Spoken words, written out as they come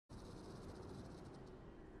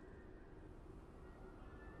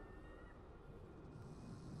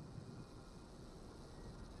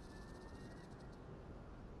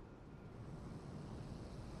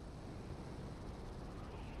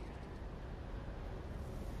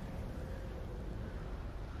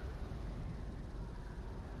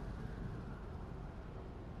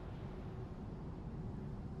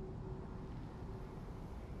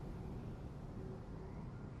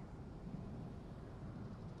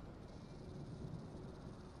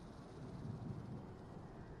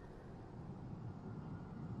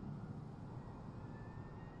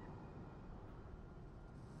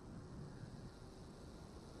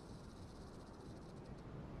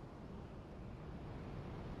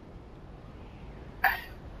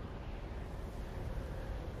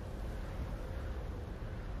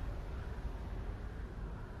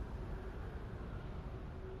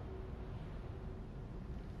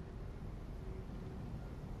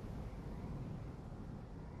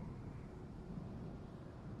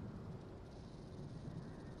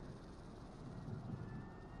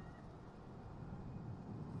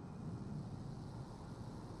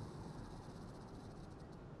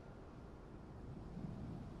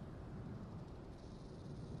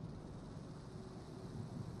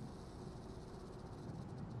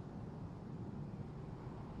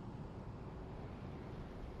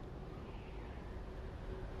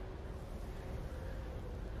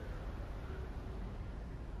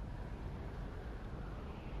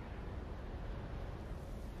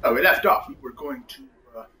we left off. We were going to.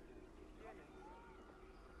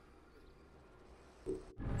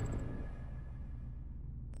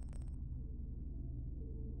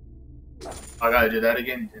 I gotta do that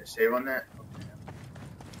again. Did I save on that?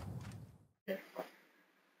 Okay.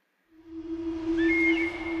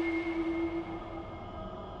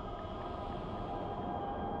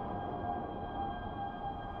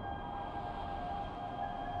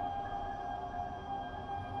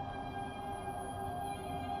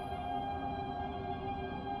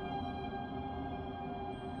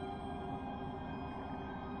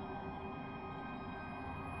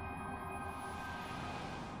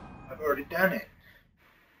 I've already done it.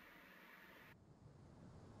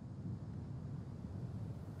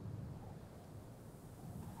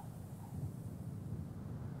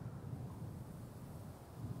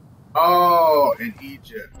 Oh, in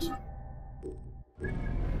Egypt.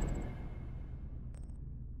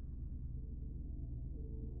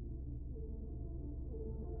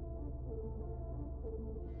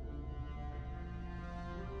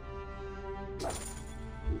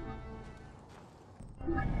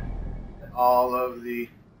 All of the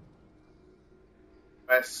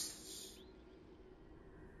West.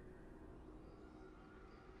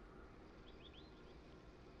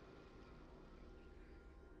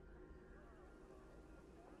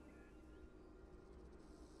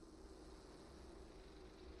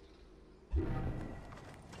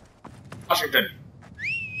 Washington.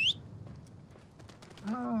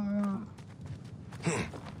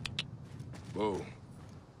 Whoa.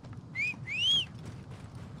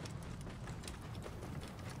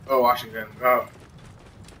 Oh, Washington. Go.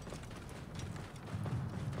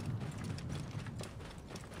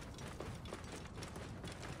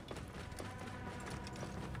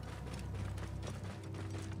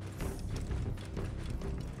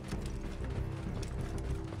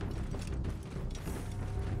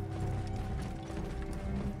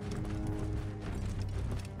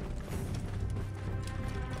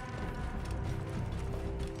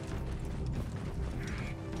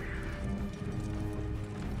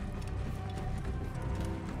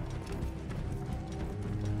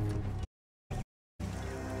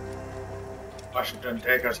 Washington,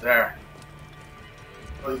 take us there.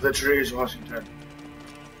 Look at the trees, Washington.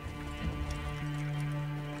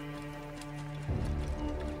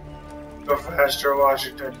 Go faster,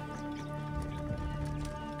 Washington.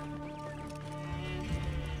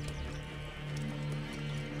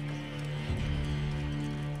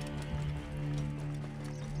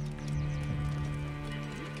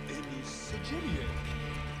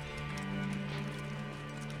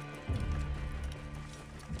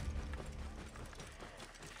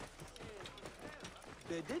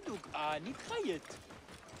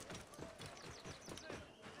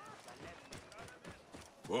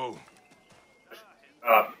 Whoa.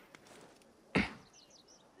 Up.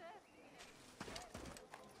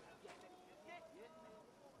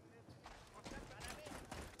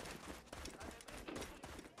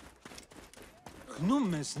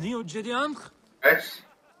 Yes.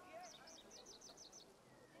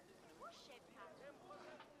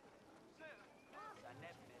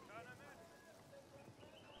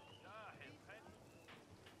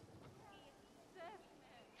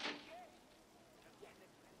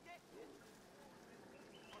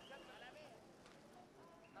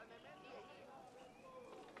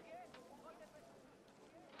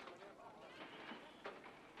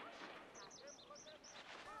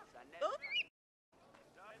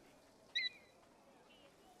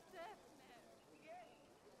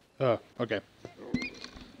 Oh, okay.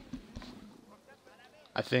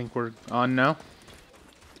 I think we're on now.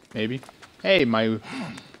 Maybe. Hey, my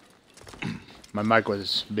mic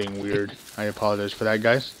was being weird. I apologize for that,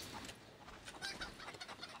 guys.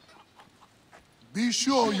 Be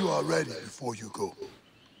sure you are ready before you go.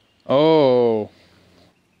 Oh.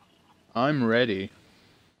 I'm ready.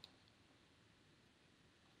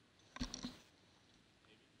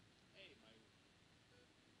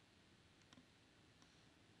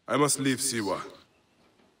 I must leave Siwa.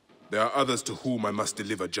 There are others to whom I must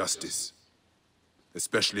deliver justice.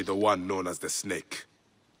 Especially the one known as the Snake.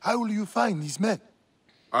 How will you find these men?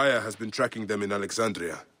 Aya has been tracking them in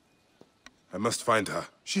Alexandria. I must find her.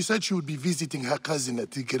 She said she would be visiting her cousin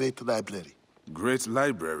at the Great Library. Great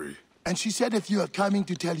Library? And she said if you are coming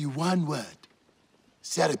to tell you one word,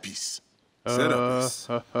 Serapis. Serapis?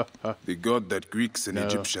 The god that Greeks and No.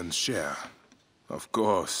 Egyptians share. Of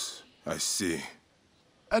course, I see.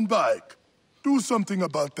 And Bike, do something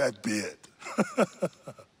about that beard.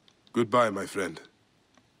 Goodbye, my friend.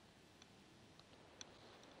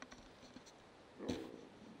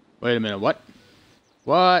 Wait a minute, what?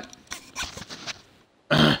 What?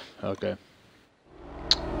 Okay.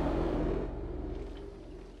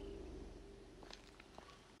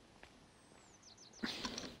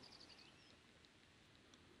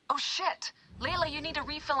 Oh shit! Layla, you need a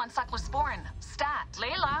refill on cyclosporin. Stat.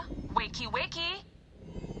 Layla! Wakey wakey!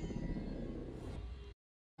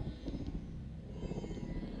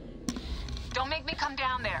 Don't make me come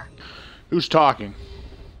down there. Who's talking?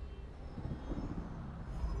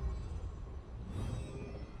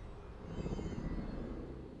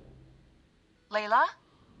 Layla?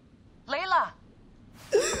 Layla!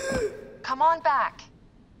 Come on back.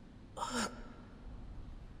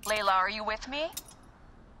 Layla, are you with me?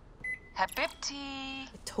 Habibti. I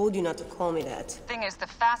told you not to call me that. Thing is, the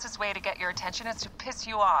fastest way to get your attention is to piss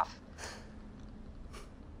you off.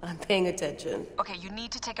 I'm paying attention. Okay, you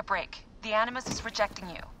need to take a break. The Animus is rejecting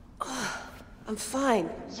you. I'm fine.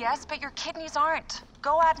 Yes, but your kidneys aren't.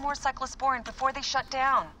 Go add more cyclosporin before they shut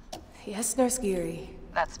down. Yes, Nurse Geary.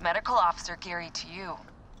 That's Medical Officer Geary to you.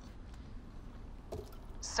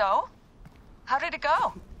 So? How did it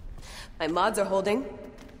go? My mods are holding.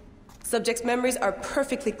 Subject's memories are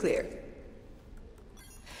perfectly clear.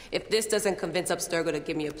 If this doesn't convince Abstergo to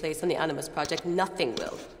give me a place on the Animus Project, nothing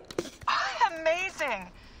will.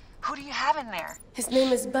 Amazing! Who do you have in there? His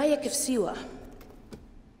name is Bayek of Siwa.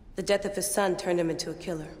 The death of his son turned him into a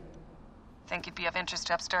killer. Think he'd be of interest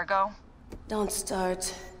to Abstergo? Don't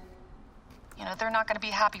start. You know, they're not gonna be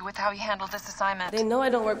happy with how he handled this assignment. They know I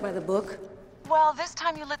don't work by the book. Well, this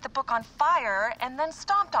time you lit the book on fire and then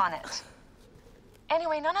stomped on it.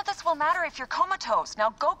 Anyway, none of this will matter if you're comatose.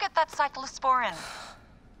 Now go get that cyclosporin.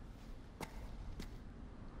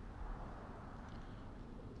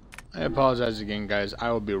 I apologize again, guys.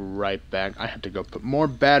 I will be right back. I have to go put more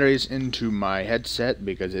batteries into my headset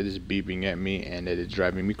because it is beeping at me and it is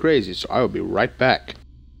driving me crazy. So I will be right back.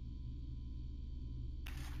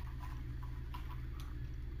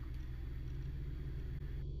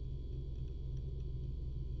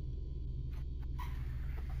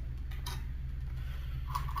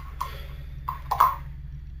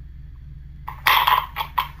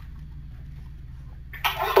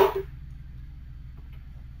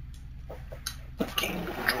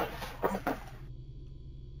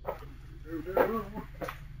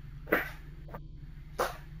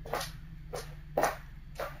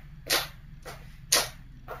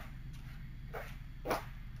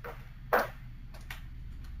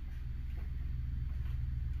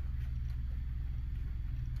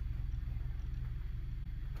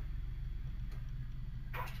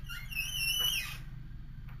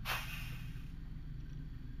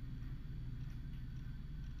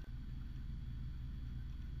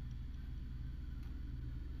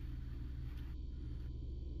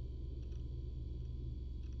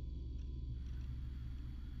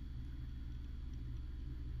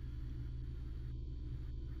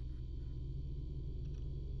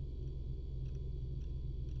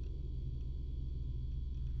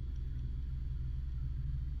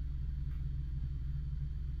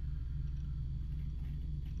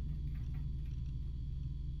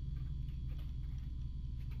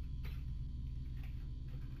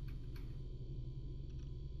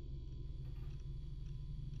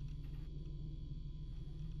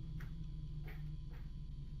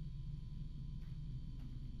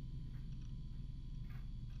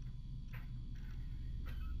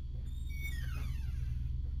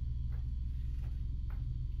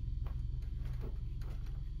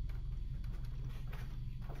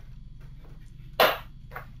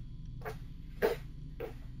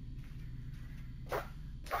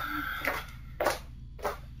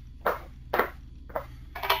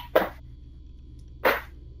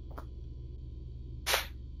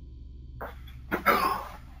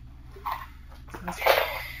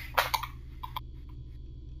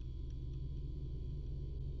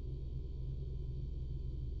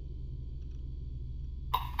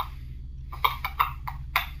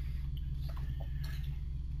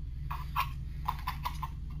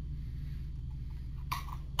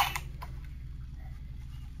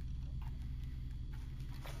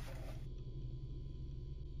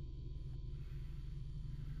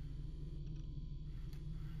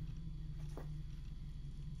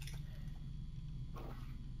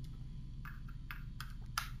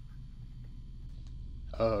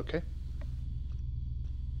 Okay.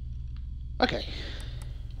 Okay.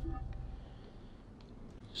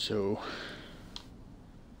 So,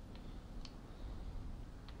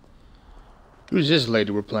 who's this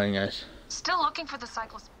lady we're playing as? Still looking for the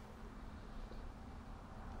cyclosporin.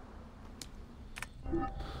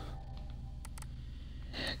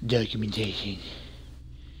 Documentation.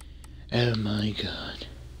 Oh my god.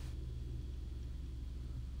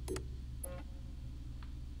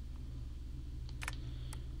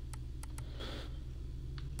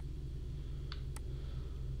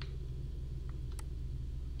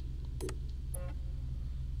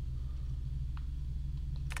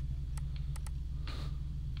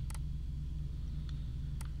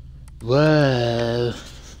 Whoa.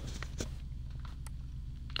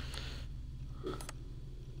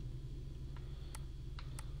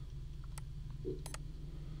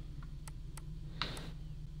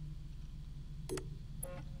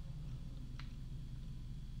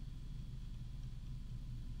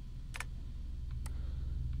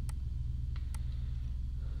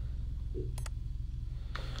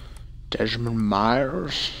 Desmond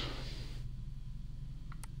Myers.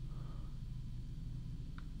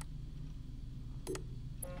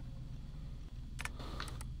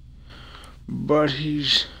 But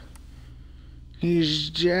he's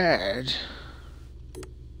dead.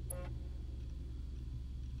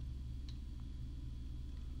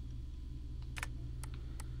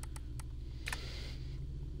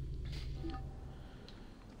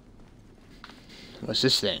 What's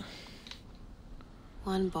this thing?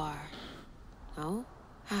 1 bar. No,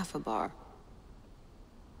 half a bar.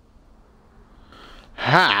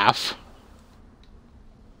 Half?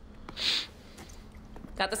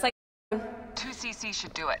 Got the psych. 2cc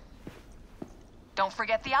should do it. Don't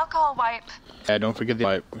forget the alcohol wipe. Yeah, don't forget the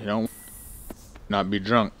wipe. You don't not be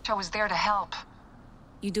drunk. I was there to help.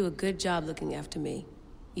 You do a good job looking after me,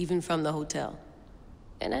 even from the hotel.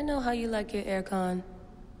 And I know how you like your aircon.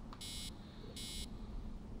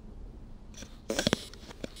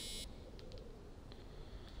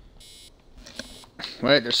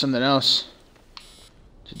 Wait, there's something else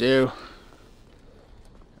to do.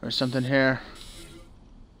 There's something here.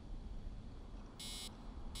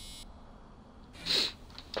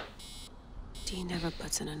 Dee never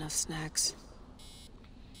puts in enough snacks.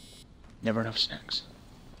 Never enough snacks.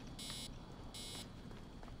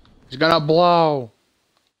 It's gonna blow.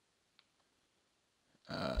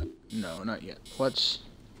 No, not yet. What's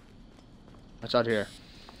out here?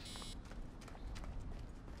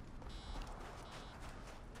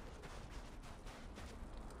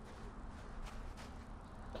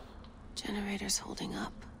 Generator's holding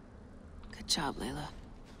up. Good job, Layla.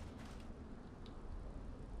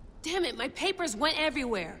 Damn it, my papers went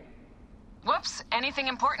everywhere. Whoops, anything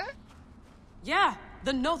important? Yeah,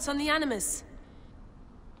 the notes on the Animus.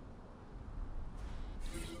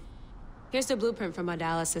 Here's the blueprint for my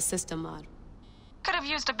dialysis system mod. Could have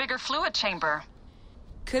used a bigger fluid chamber.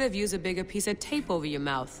 Could have used a bigger piece of tape over your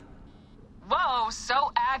mouth. Whoa,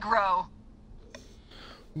 so aggro.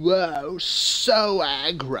 Whoa, so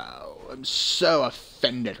aggro. I'm so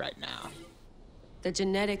offended right now. The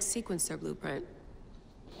genetic sequencer blueprint.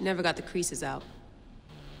 Never got the creases out.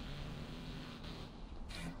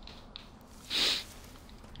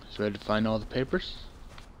 So I had to find all the papers?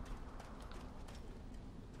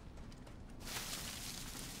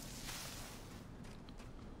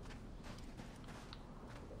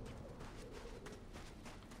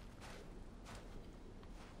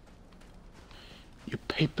 Your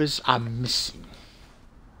papers are missing.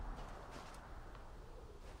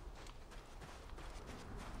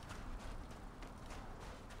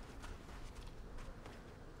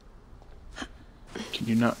 Can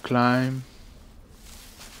you not climb?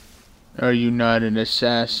 Are you not an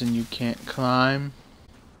assassin? You can't climb?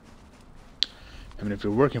 I mean, if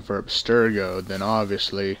you're working for Abstergo, then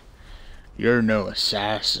obviously you're no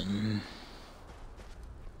assassin.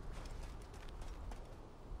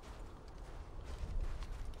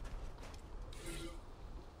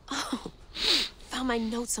 Oh, found my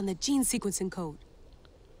notes on the gene sequencing code.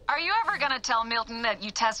 Are you ever gonna tell Milton that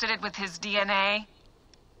you tested it with his DNA?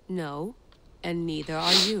 No, and neither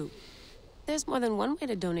are you. There's more than one way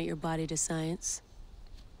to donate your body to science.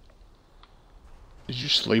 Did you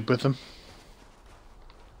sleep with him?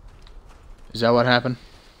 Is that what happened?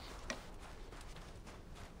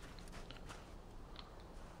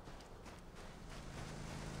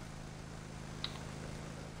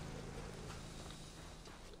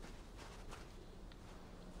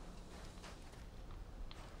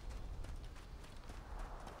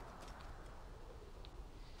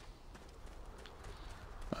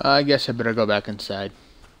 I guess I better go back inside.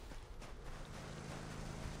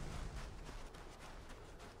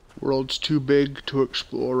 World's too big to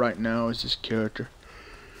explore right now as this character.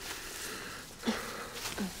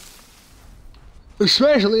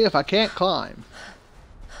 Especially if I can't climb.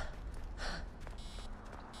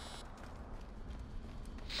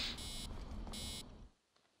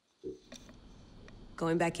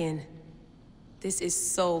 Going back in. This is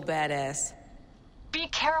so badass. Be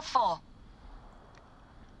careful.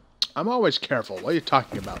 I'm always careful. What are you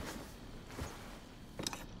talking about?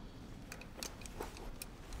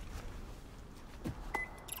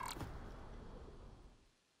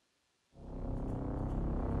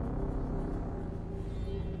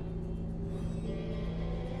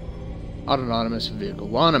 Autonomous vehicle.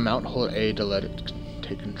 While on a mount, hold A to let it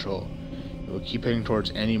take control. It will keep heading towards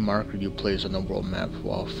any marker you place on the world map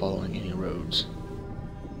while following any roads.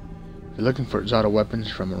 If you're looking for exotic weapons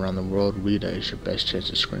from around the world, Rita is your best chance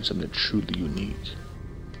to screen something truly unique.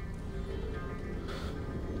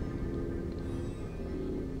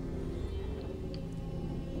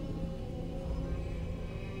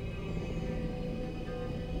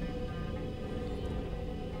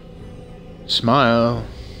 Smile.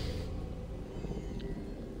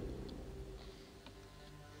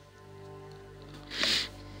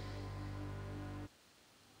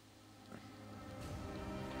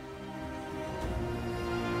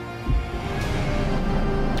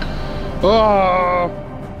 Oh!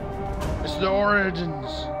 It's the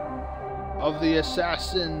origins of the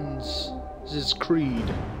assassins. This is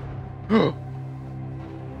Creed.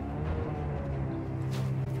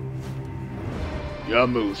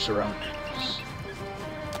 Yamu surroundings.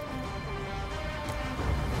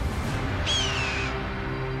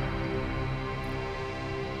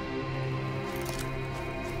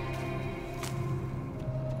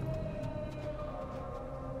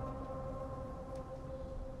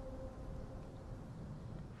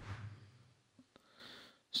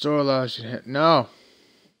 Store allows you to hit. No.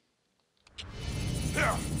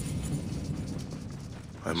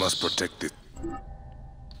 I must protect it.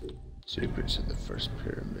 Secrets of the first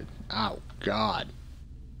pyramid. Oh, God.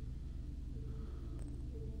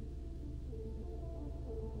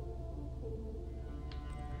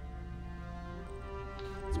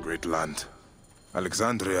 It's great land.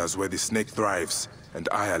 Alexandria is where the snake thrives, and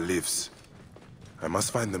Aya lives. I must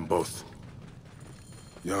find them both.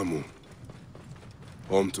 Yamu.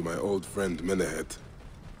 Home to my old friend Menehet.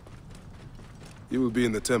 He will be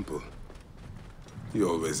in the temple. He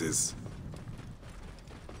always is.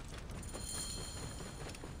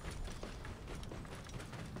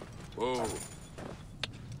 Whoa.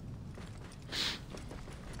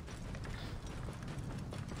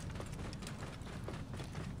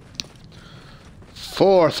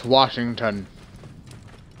 Fourth Washington.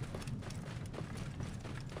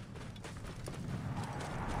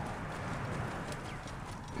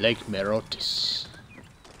 Lake Merotis.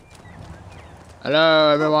 Hello,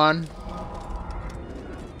 everyone.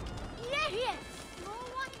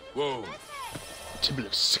 Whoa.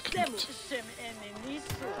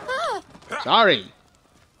 Sorry.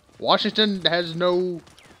 Washington has no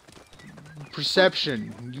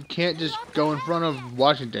perception. You can't just go in front of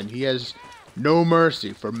Washington. He has no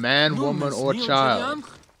mercy for man, woman, or child.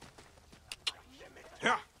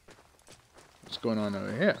 What's going on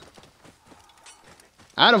over here?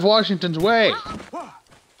 Out of Washington's way!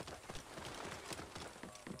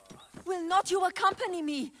 Will not you accompany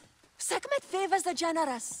me? Sekhmet favors the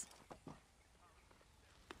generous.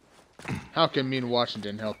 How can me and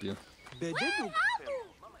Washington help you?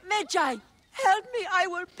 Medjay, help me, I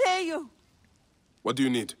will pay you. What do you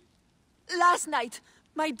need? Last night,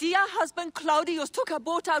 my dear husband Claudius took a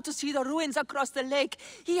boat out to see the ruins across the lake.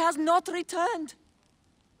 He has not returned.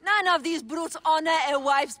 None of these brutes honor a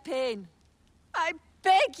wife's pain. I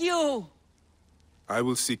beg you. I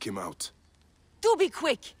will seek him out. Do be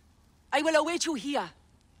quick. I will await you here.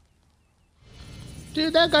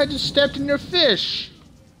 Dude, that guy just stepped in your fish.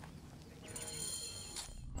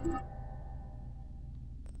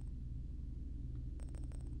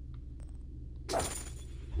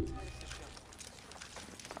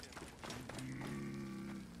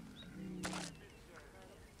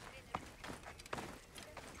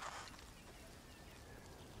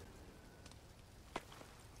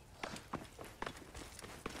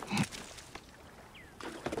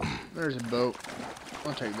 There's a boat.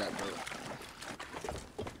 I'll take that boat.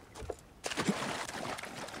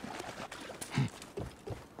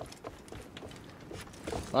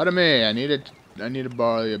 Pardon me, I need to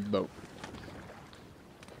borrow your boat.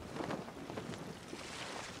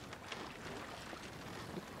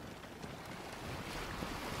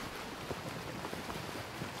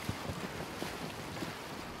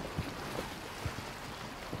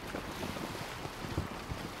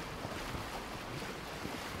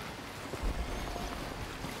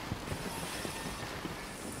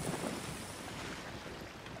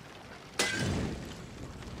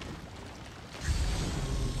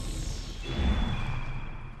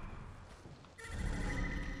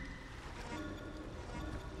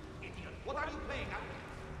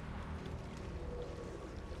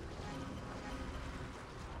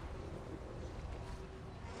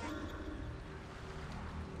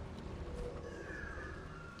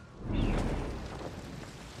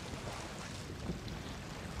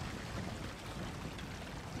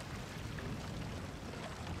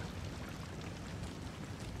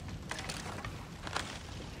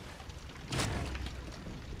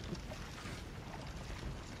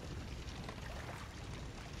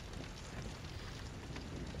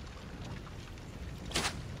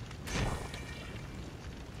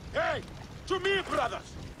 to me, brothers!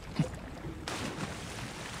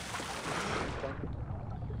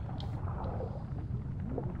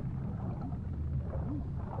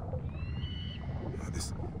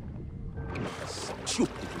 This...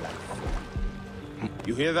 Stupid life.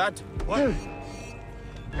 You hear that? What?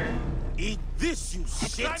 Eat this, you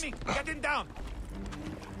shit! Climbing! Get him down!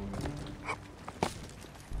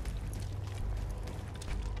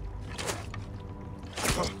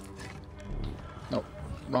 No,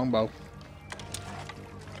 wrong bow.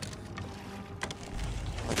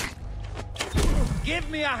 Give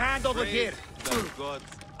me a hand over here! The gods,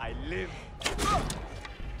 I live.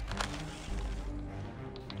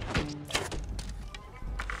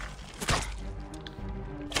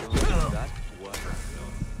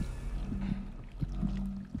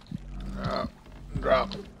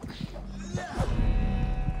 Drop.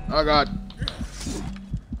 Oh god.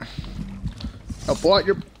 Oh boy,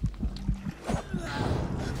 you're...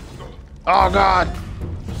 Oh god!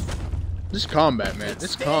 This combat, man.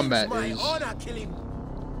 This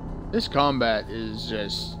combat is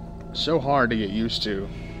just so hard to get used to.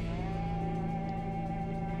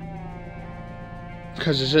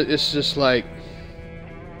 Because it's just like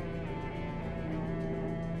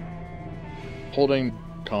holding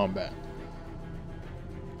combat.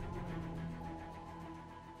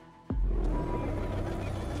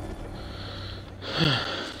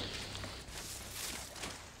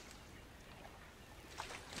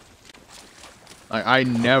 I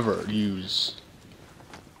never use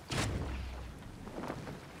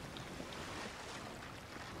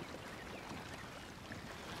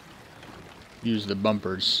the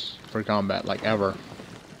bumpers for combat, like, ever.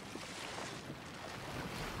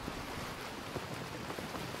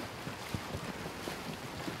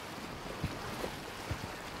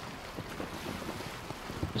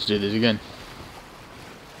 Let's do this again.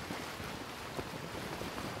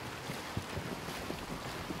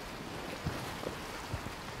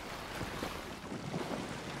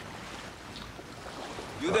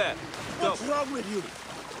 You there? What's wrong with you?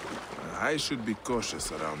 I should be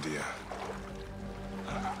cautious around here.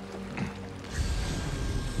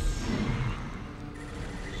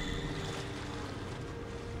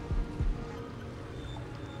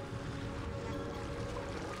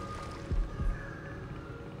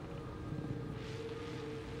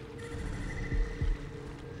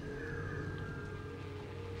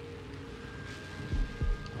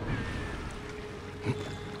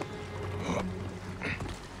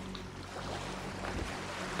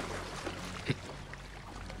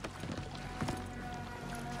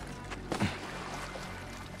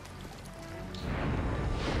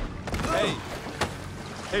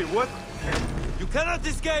 Hey, what? You cannot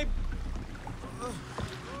escape!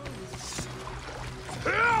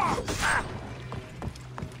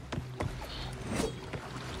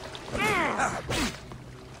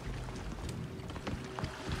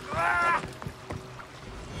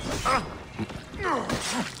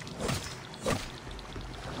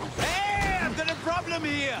 Hey, I've got a problem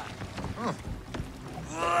here!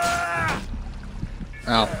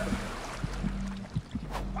 Ow.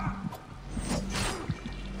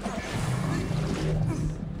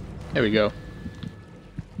 There we go.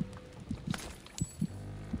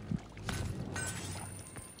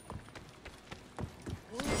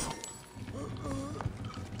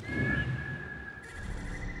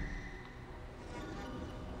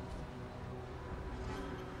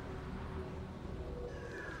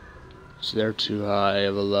 So they're too high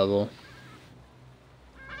of a level.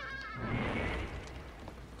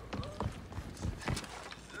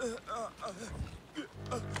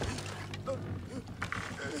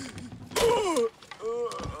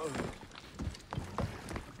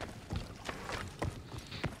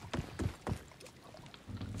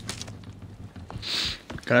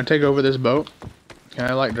 Can I take over this boat? Can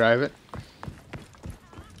I, like, drive it?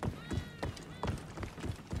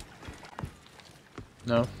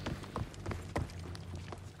 No?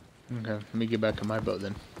 Okay, let me get back to my boat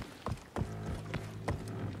then.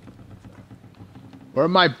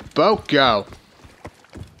 Where'd my boat go?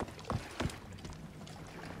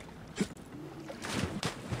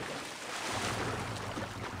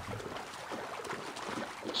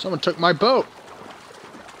 Someone took my boat.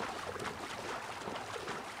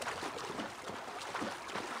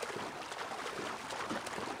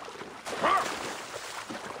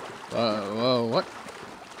 Whoa, what?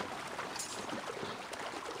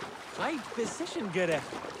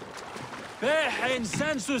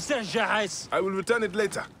 I will return it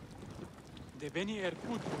later.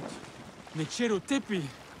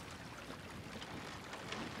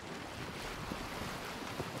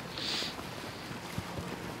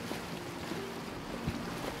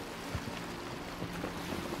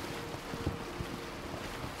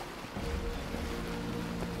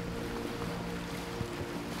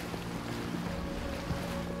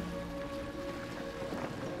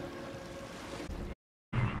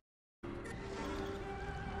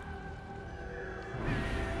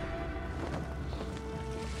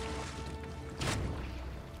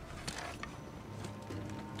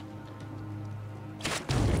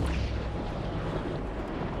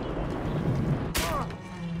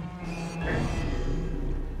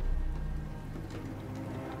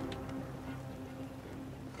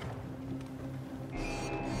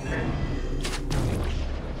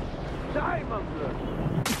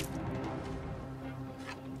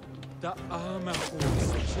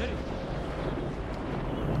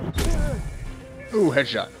 Ooh,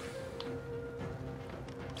 headshot.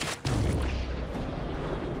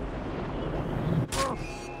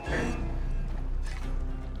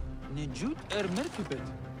 نجود مركبت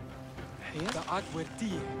حياة دعات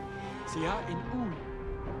ورتية سياء أول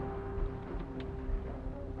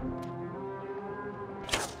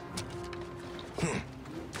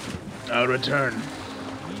I'll return.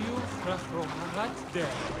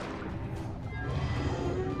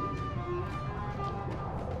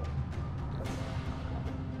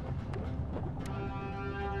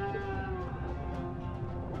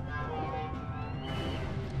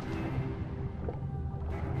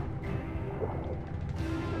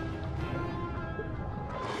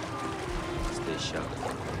 Stay sharp.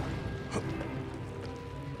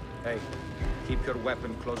 Hey, keep your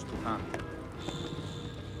weapon close to hand.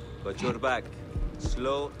 Got your back.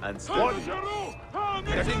 Slow and steady.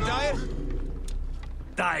 Getting tired?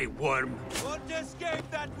 Die, worm. Won't escape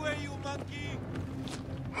that way, you monkey.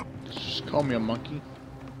 Just call me a monkey.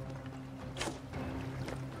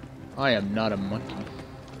 I am not a monkey.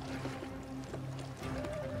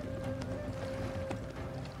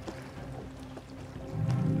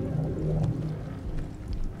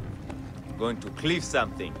 Going to cleave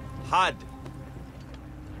something. Hard.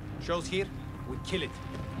 Shows here, we kill it.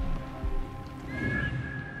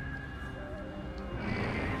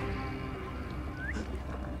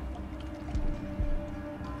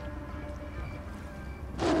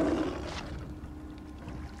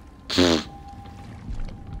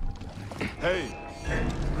 Hey!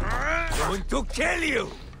 Going to kill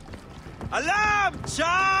you! Alarm!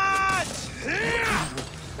 Charge!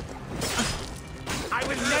 I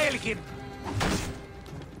will nail him!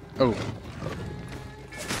 Oh.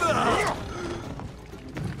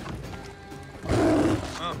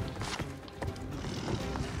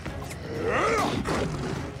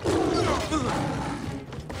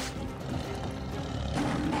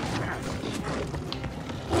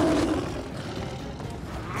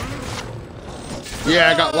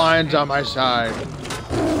 Yeah, I got lions on my side.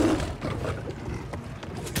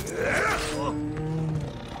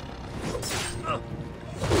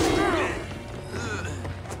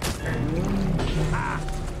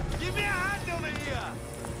 Give me a hand over here!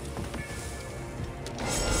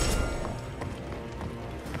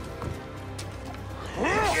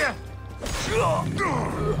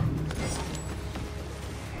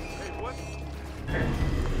 Hey, what?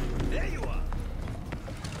 There you are!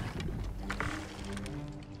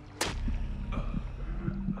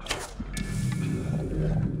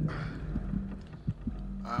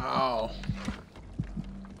 Ow.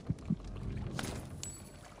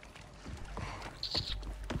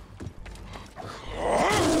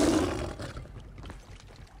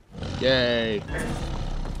 Yay.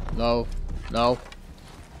 No. No.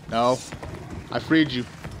 No. I freed you.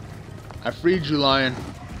 I freed you, lion.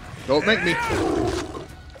 Don't make me.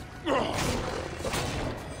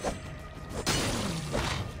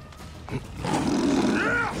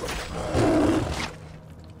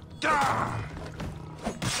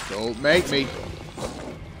 Don't make me.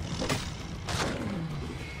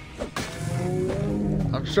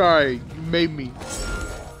 I'm sorry. You made me.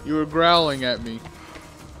 You were growling at me.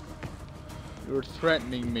 You were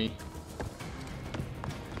threatening me.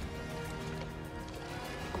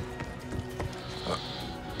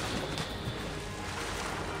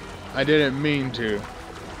 I didn't mean to.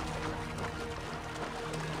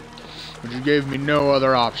 But you gave me no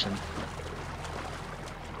other option.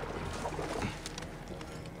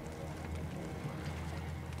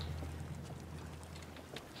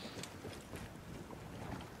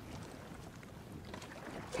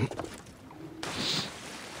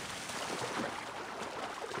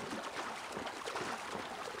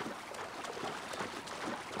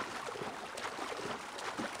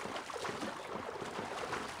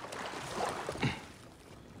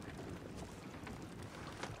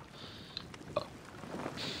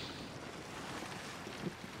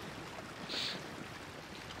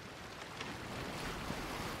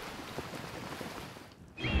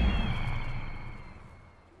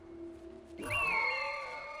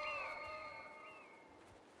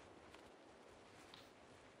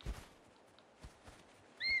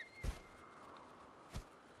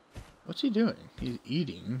 What's he doing? He's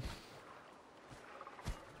eating.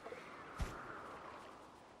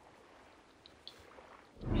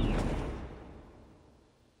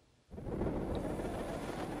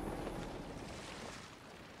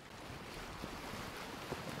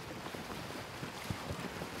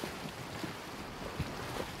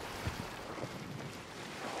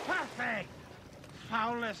 Perfect!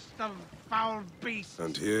 foulest of foul beasts.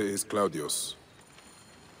 And here is Claudius.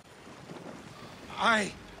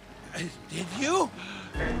 Did you?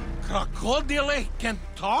 Crocodile can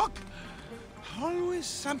talk? Always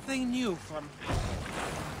something new from...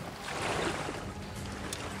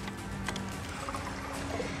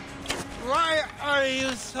 Why are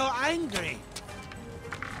you so angry?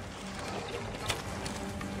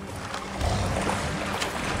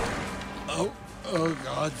 Oh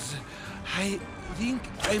gods. I think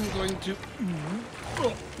I'm going to...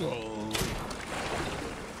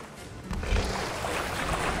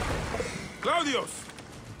 Claudius!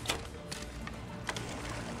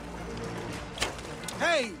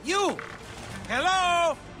 Hey, you!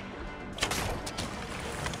 Hello!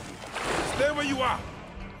 Stay where you are!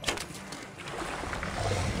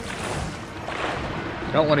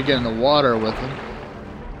 I don't want to get in the water with him.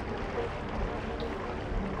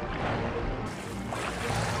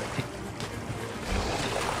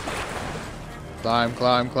 Climb,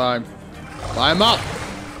 climb, climb. Climb up!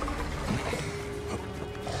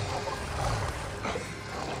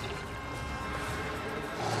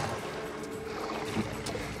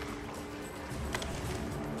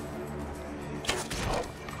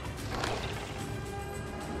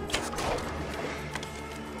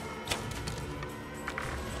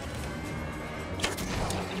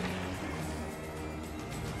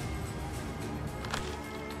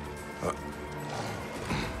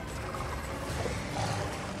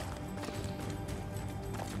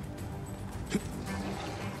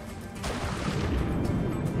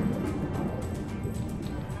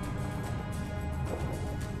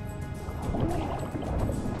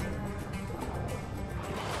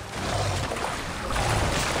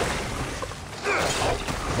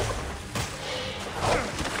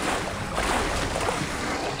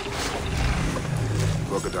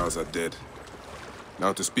 Crocodiles are dead.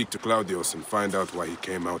 Now to speak to Claudius and find out why he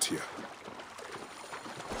came out here.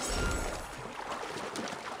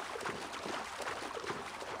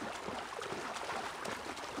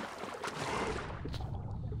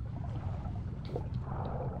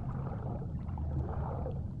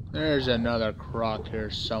 There's another croc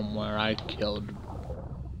here somewhere. I killed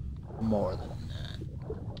more than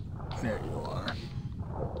that. There you are.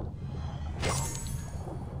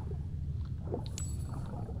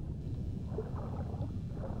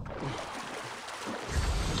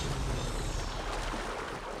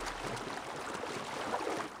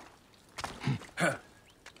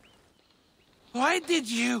 Why did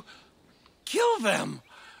you kill them?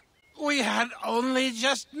 We had only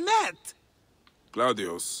just met.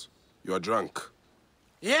 Claudius, you are drunk.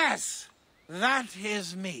 Yes, that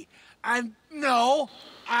is me. And no,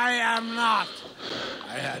 I am not.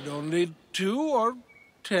 I had only 2 or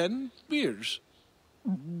 10 beers.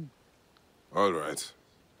 All right.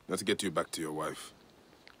 Let's get you back to your wife.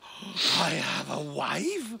 I have a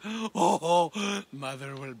wife? Oh,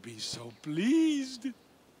 Mother will be so pleased.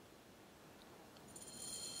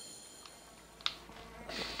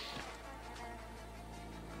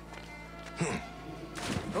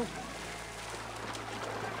 Oh.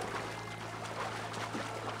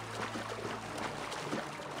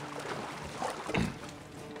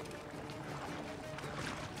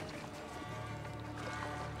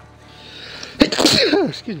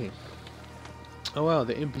 Excuse me. Oh wow,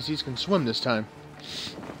 the NPCs can swim this time.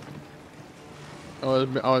 I was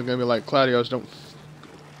gonna be like, Claudius,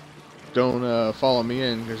 don't follow me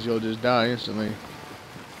in because you'll just die instantly.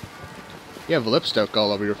 You have lipstick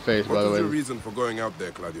all over your face, by the way. What was your reason for going out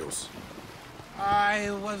there, Claudius?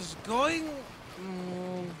 I was going...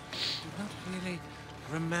 I don't really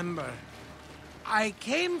remember. I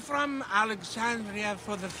came from Alexandria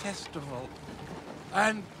for the festival.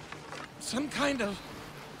 And some kind of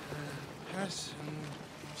person...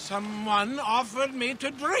 Someone offered me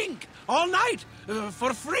to drink all night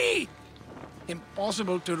for free.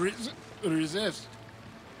 Impossible to resist.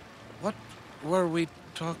 What were we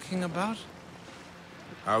talking about?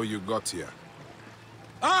 How you got here.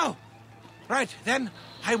 Oh! Right, then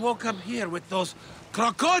I woke up here with those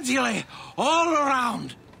crocodile all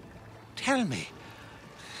around. Tell me,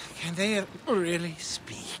 can they really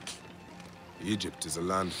speak? Egypt is a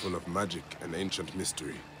land full of magic and ancient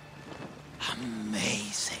mystery.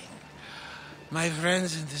 Amazing. My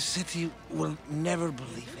friends in the city will never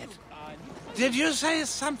believe it. Did you say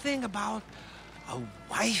something about a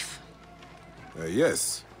wife?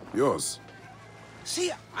 Yes, yours.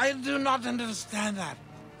 See, I do not understand that.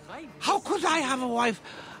 How could I have a wife?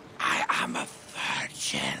 I am a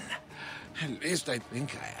virgin. At least I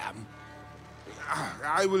think I am.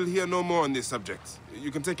 I will hear no more on this subject.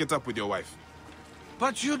 You can take it up with your wife.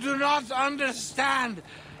 But you do not understand.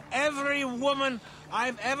 Every woman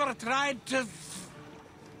I've ever tried to...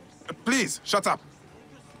 Please, shut up.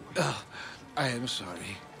 I am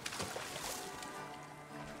sorry.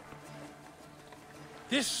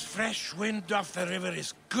 This fresh wind off the river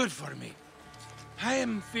is good for me. I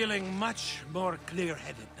am feeling much more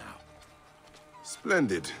clear-headed now.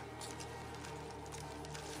 Splendid.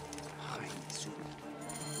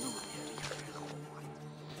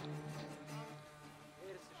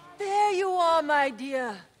 There you are, my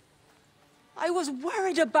dear. I was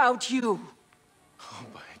worried about you. Oh,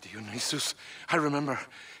 by Dionysus. I remember.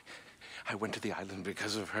 I went to the island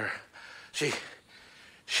because of her.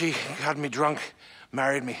 She got me drunk,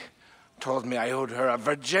 married me, told me I owed her a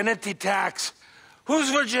virginity tax.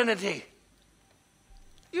 Whose virginity?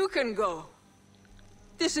 You can go.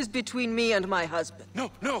 This is between me and my husband.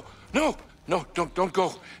 No, don't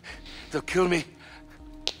go. They'll kill me.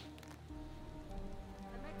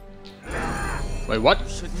 Wait, what?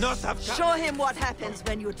 Should not have... Show him what happens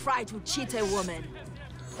when you try to cheat a woman.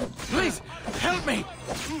 Please, help me!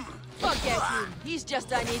 Forget him. He's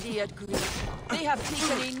just an idiot Greek. They have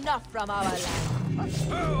taken enough from our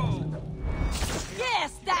land.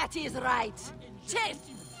 Yes, that is right. Chase!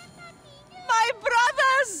 My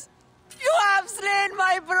brothers! You have slain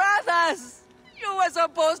my brothers! You were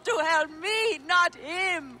supposed to help me, not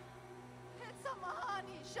him!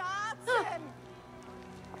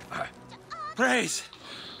 Praise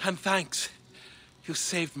and thanks. You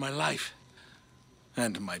saved my life.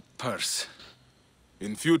 And my purse.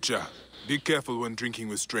 In future, be careful when drinking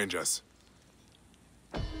with strangers.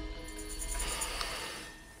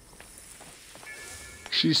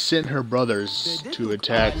 She sent her brothers to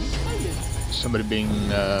attack somebody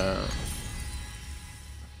being,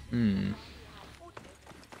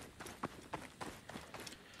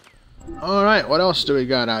 Alright, what else do we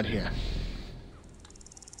got out here?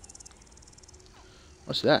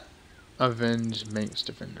 What's that? Avenge Manx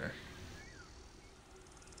Defender.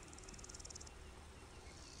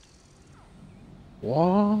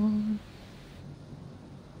 What?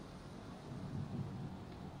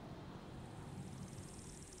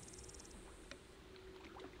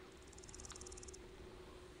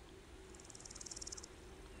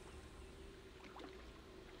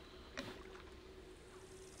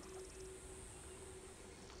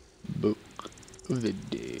 Book of the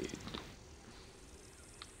Dead.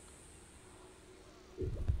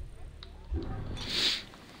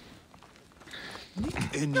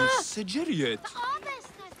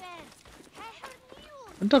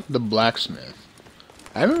 I talked to the blacksmith.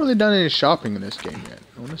 I haven't really done any shopping in this game yet.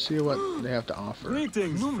 I want to see what they have to offer.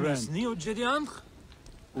 Greetings, friend.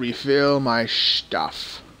 Refill my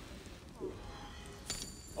stuff.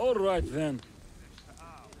 All right then.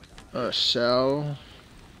 Sell.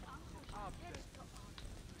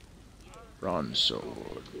 Bronze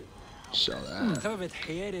sword. Sell that. خافت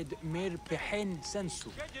حيارد مير بحين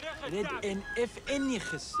سنسو. ريد ان اف اني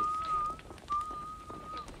خسف.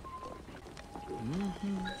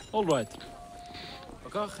 All right.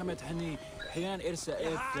 بقى خمت هني حيان ارسا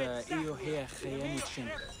اف ايو هي خياني تشن.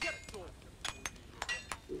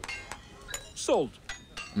 Sold.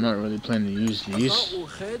 I'm not really planning to use these. بقى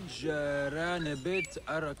وخج ران بيت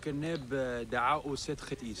اركنب دعاء ست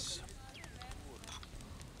ختيس.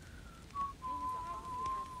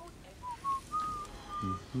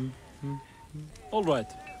 All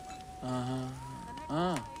right.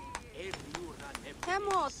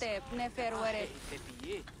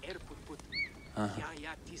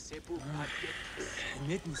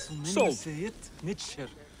 Sold. نتشر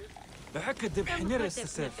بحكد بحنير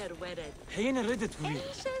السساف حين ردت وليد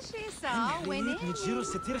حين نتجيرو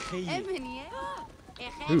ستير خيي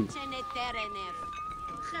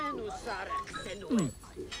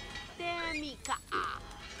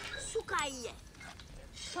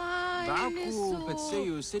بعكو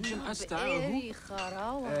بتسيو سجن أستعره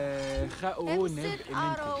خاو نب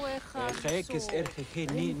إمنكو خايكس إرخي خي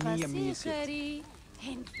نية ميسيت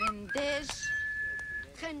هنفندش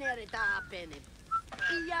خنرتا بنب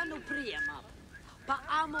إيانو بريما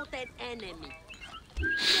بأموتت enemy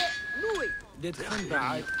نوي ديت خن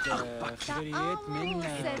بعد خبريات من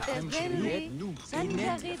دحم شريات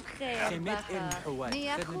إنت خيمات الحوات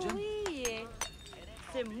خدنا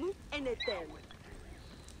سمو انتم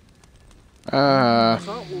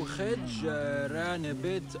خاو خج ران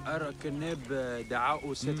بيت أركنب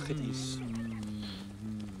دعاء ست ختيس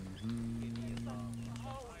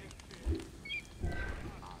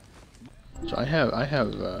So I have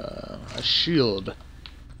a shield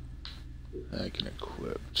that I can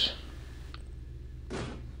equip.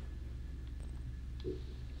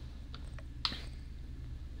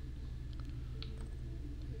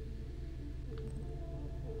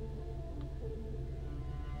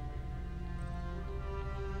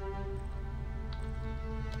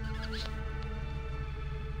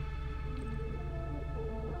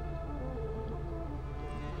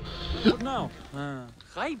 What now?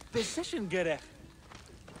 High position gerecht.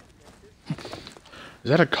 Is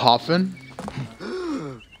that a coffin?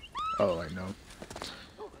 Oh, I know.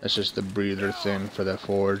 That's just the breather thing for the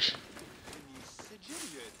forge.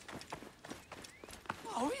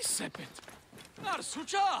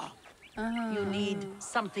 You need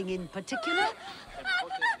something in particular?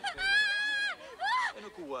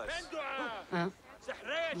 Huh?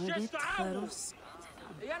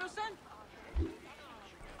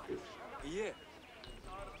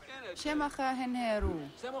 Shemacha Henheru.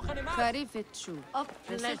 Kharifitshu. A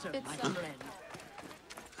pleasure, my friend.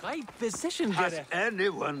 High position Has gerecht.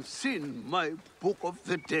 anyone seen my Book of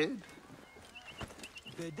the Dead?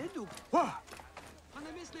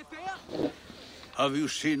 Have you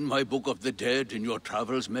seen my Book of the Dead in your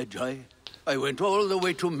travels, Magi? I went all the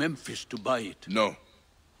way to Memphis to buy it. No.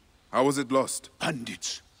 How was it lost?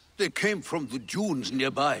 Bandits. They came from the dunes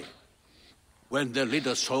nearby. When their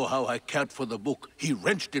leader saw how I cared for the book, he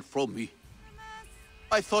wrenched it from me.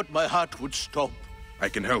 I thought my heart would stop. I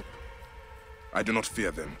can help. I do not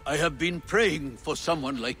fear them. I have been praying for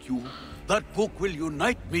someone like you. That book will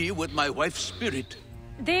unite me with my wife's spirit.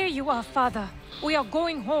 There you are, Father. We are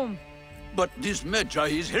going home. But this Magi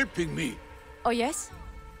is helping me. Oh, yes?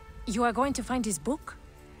 You are going to find his book?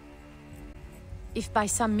 If by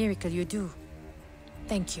some miracle you do,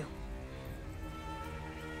 thank you.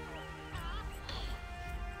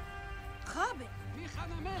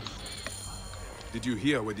 Did you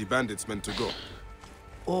hear where the bandits meant to go?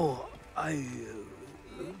 Oh,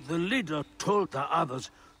 the leader told the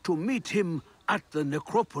others to meet him at the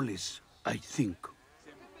necropolis, I think.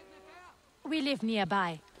 We live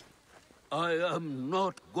nearby. I am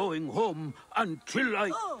not going home until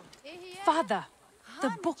I... Father,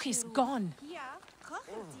 the book is gone.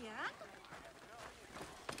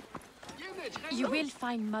 You will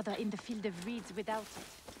find Mother in the field of reeds without it.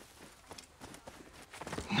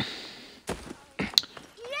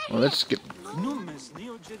 Well, let's get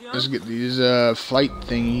these flight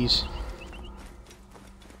thingies.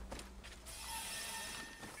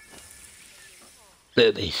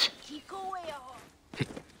 Boobies.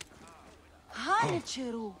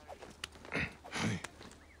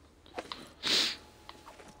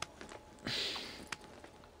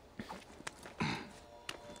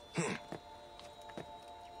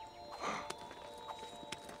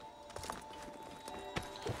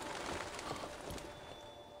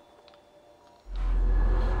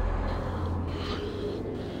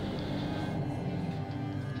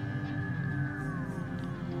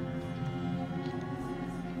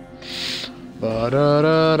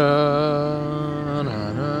 Ba-da-da-da,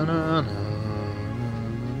 na-na-na-na.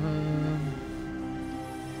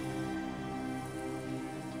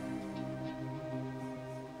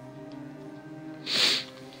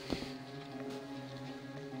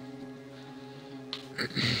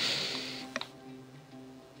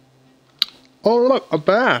 Oh look, a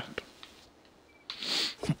bat!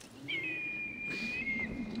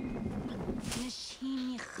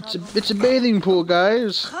 It's a bathing pool,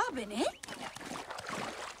 guys.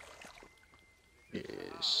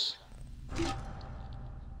 Yes.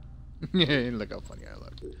 Look how funny I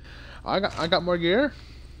look. I got more gear.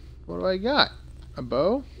 What do I got? A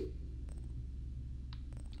bow?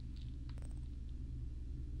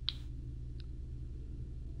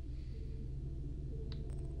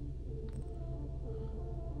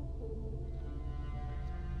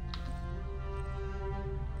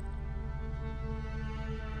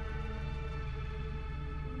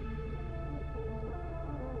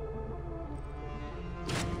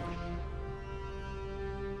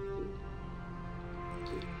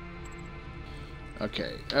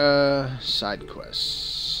 Okay, side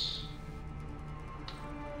quests.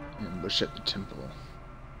 Ambush at the temple.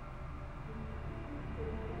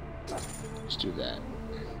 Let's do that.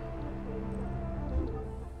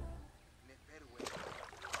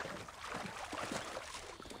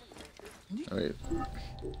 Wait,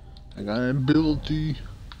 I got an ability.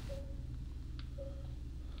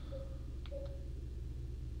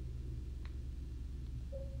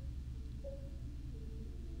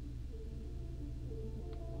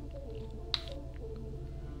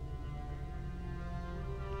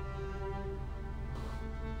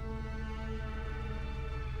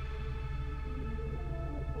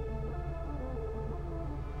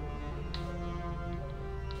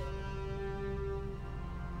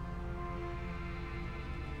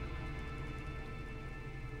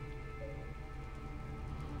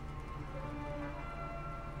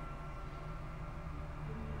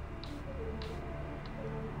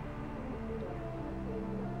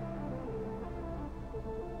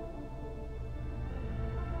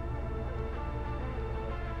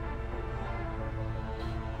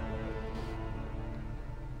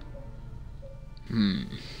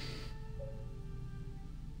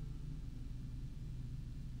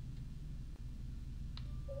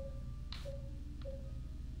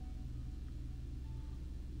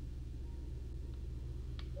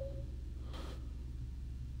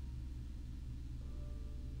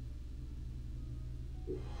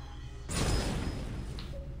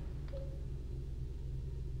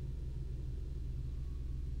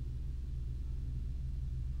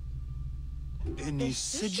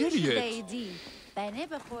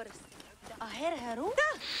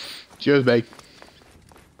 Cheers, babe.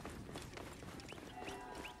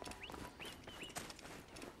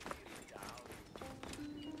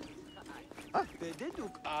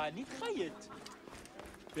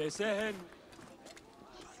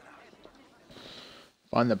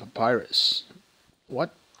 Find the papyrus.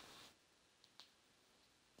 What?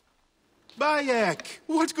 Bayek!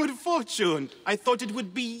 What good fortune! I thought it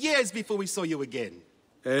would be years before we saw you again.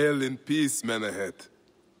 Hail in peace, Menehet.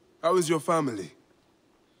 How is your family?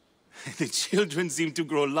 The children seem to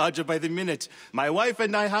grow larger by the minute. My wife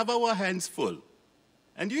and I have our hands full.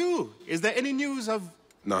 And you? Is there any news of...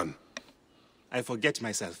 None. I forget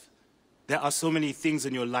myself. There are so many things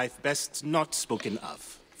in your life best not spoken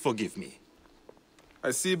of. Forgive me.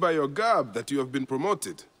 I see by your garb that you have been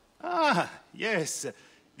promoted. Ah, yes.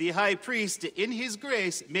 The High Priest, in his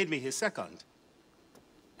grace, made me his second.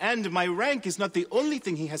 And my rank is not the only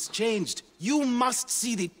thing he has changed. You must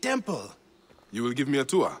see the temple. You will give me a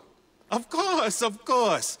tour? Of course, of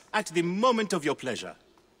course. At the moment of your pleasure.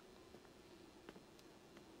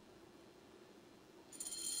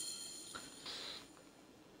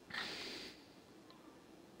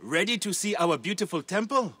 Ready to see our beautiful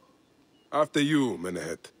temple? After you,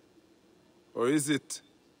 Menehet. Or is it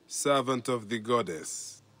servant of the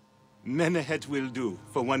goddess? Menehet will do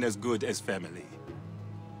for one as good as family.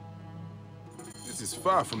 This is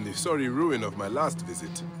far from the sorry ruin of my last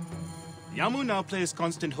visit. Yamu now plays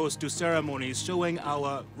constant host to ceremonies showing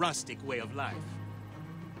our rustic way of life,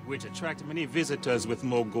 which attract many visitors with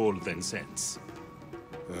more gold than sense.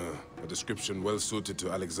 A description well suited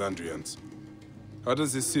to Alexandrians. How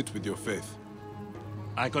does this sit with your faith?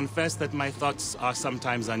 I confess that my thoughts are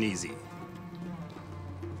sometimes uneasy.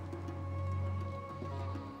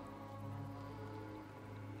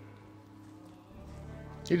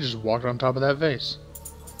 He just walked on top of that vase.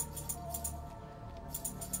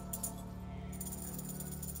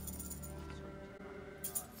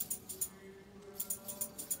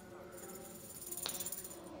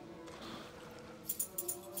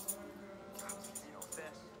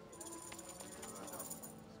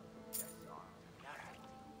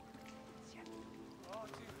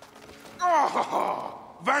 Oh,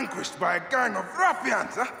 vanquished by a gang of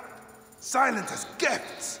ruffians, huh? Silent as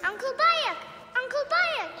gifts. Uncle Bayek! Uncle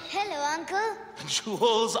Bayek! Hello, Uncle.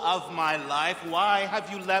 Jewels of my life, why have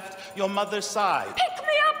you left your mother's side? Pick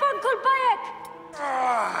me up, Uncle Bayek!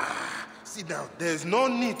 Ah, see now, there's no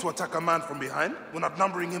need to attack a man from behind. We're not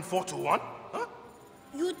numbering him 4-1, huh?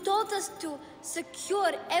 You taught us to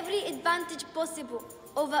secure every advantage possible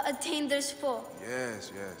over a Tainder's foe.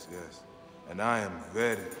 Yes. And I am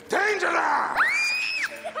very dangerous!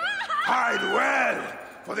 Hide well,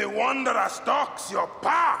 for the wanderer stalks your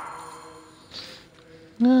path!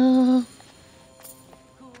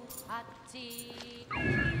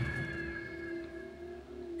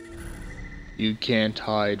 You can't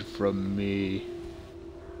hide from me.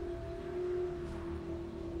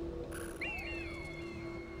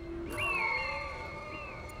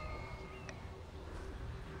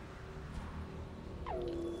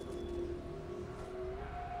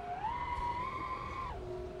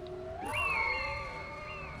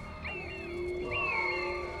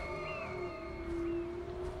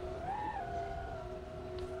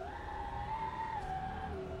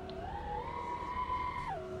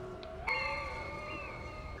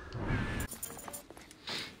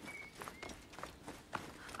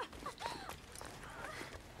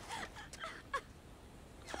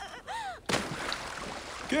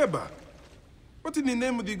 Keba, what in the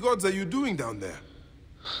name of the gods are you doing down there?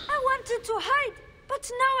 I wanted to hide, but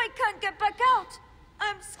now I can't get back out.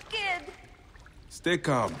 I'm scared. Stay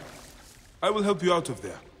calm. I will help you out of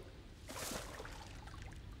there.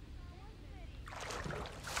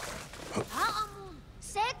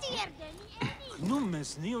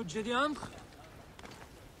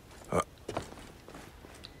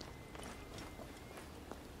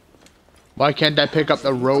 Why can't I pick up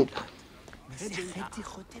the rope?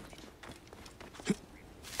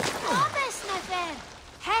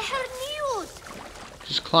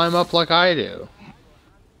 Just climb up like I do.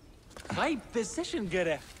 High position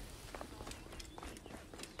gerecht.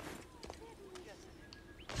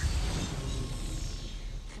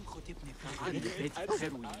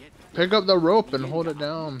 Pick up the rope and hold it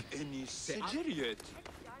down.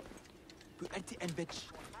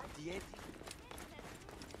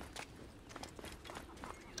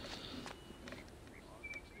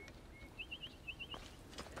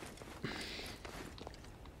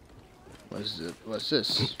 What's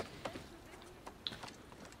this?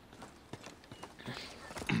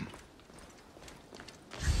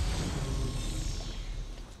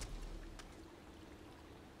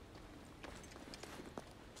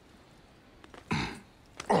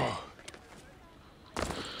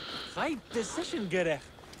 Right decision gerecht.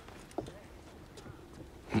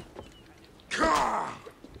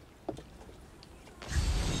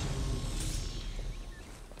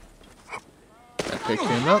 I picked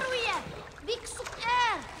him up.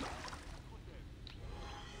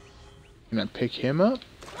 Can I pick him up?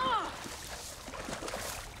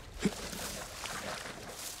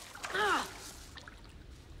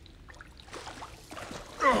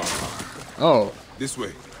 Oh. This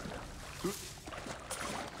way.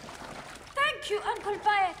 Thank you, Uncle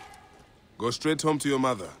Bayek. Go straight home to your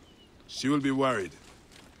mother. She will be worried.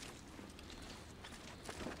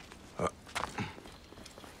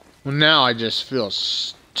 Well, now I just feel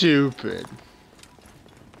stupid.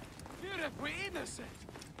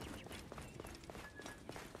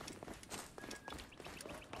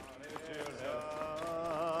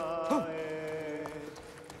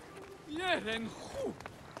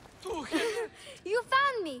 You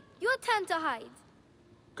found me. Your turn to hide.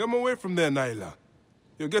 Come away from there, Naila.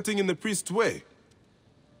 You're getting in the priest's way.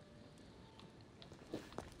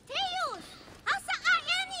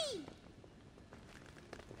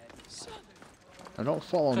 Don't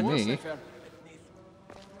follow me.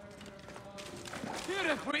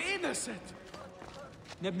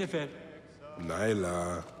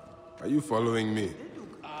 Naila, are you following me?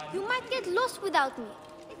 You might get lost without me.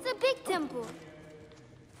 It's a big temple.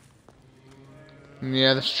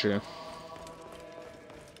 Yeah, that's true.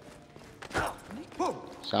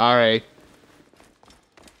 Sorry.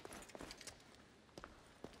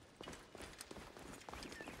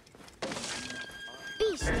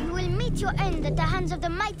 Beast, you will meet your end at the hands of the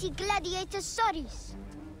mighty gladiator Soris.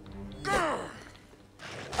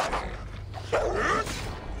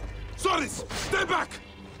 Soris, stay back!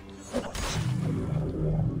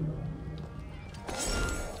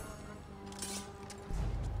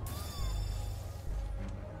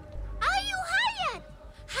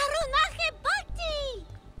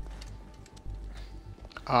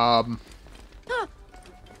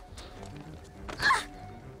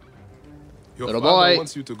 Your little father boy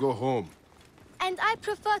wants you to go home. And I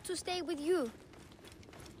prefer to stay with you.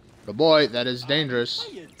 Little boy, that is dangerous.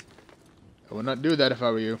 I would not do that if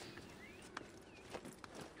I were you.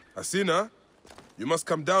 Asina, you must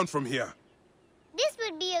come down from here. This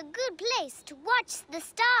would be a good place to watch the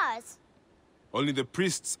stars. Only the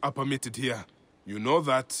priests are permitted here. You know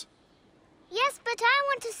that. Yes, but I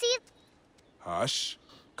want to see... Hush.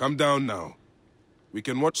 Come down now. We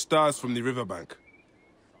can watch stars from the riverbank.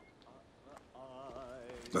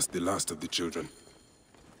 That's the last of the children.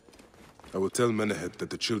 I will tell Menehet that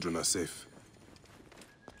the children are safe.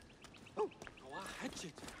 I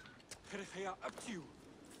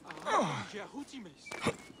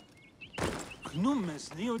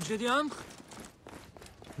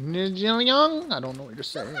don't know what you're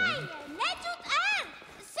saying.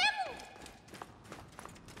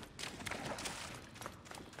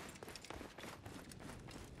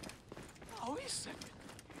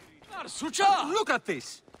 Look at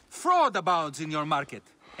this! Fraud abounds in your market.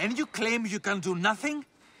 And you claim you can do nothing?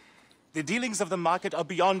 The dealings of the market are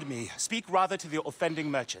beyond me. Speak rather to the offending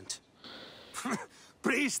merchant.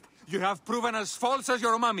 Priest, you have proven as false as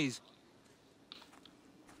your mummies.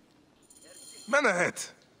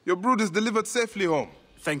 Menehet, your brood is delivered safely home.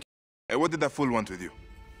 Thank you. What did that fool want with you?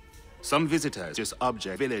 Some visitors just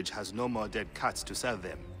object village has no more dead cats to sell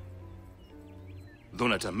them. Though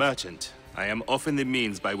not a merchant, I am often the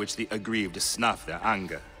means by which the aggrieved snuff their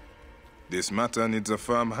anger. This matter needs a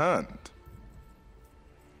firm hand.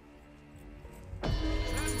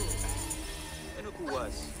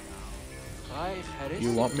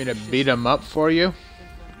 You want me to beat him up for you?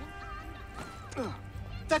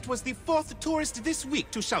 That was the 4th tourist this week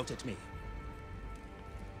to shout at me.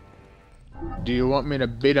 Do you want me to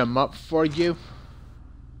beat him up for you?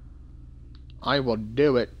 I will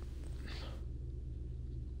do it.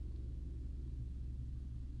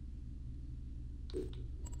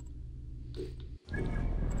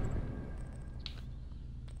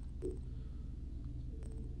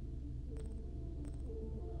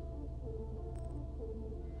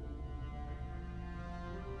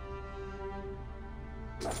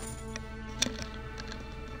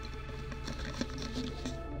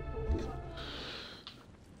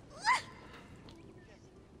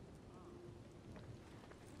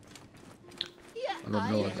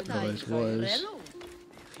 that noise was.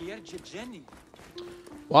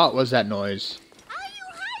 What was that noise?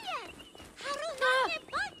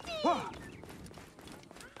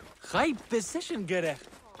 High position gerecht.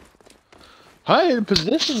 High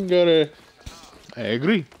position gerecht. I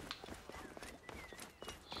agree.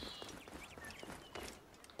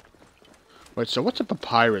 Wait, so what's a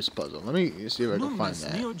papyrus puzzle? Let me see if I can find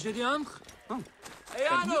that.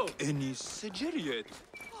 Any Sigiriot.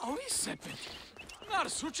 Oh, he's separate.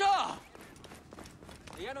 Narsucha.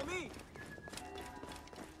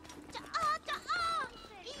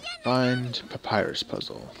 Find papyrus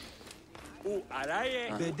puzzle.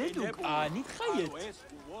 Let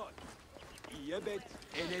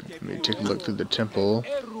me take a look through the temple.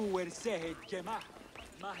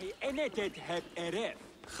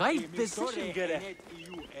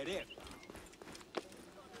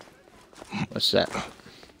 What's that?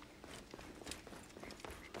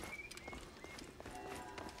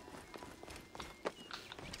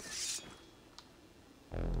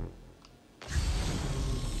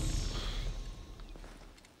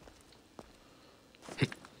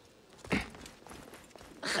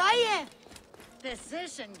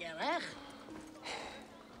 Position gerecht.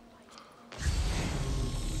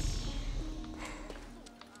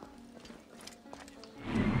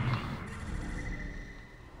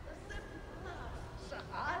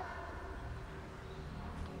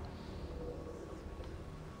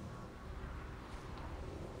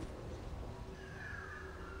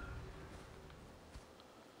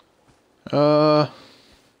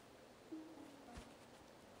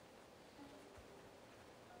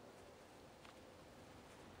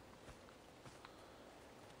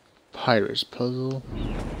 Papyrus puzzle.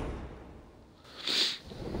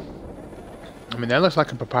 I mean, that looks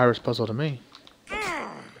like a papyrus puzzle to me.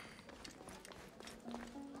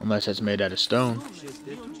 Unless it's made out of stone.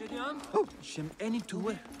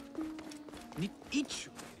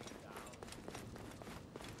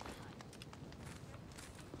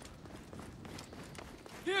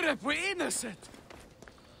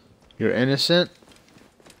 You're innocent?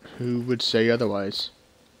 Who would say otherwise?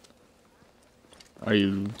 Are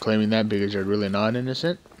you claiming that because you're really not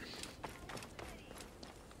innocent?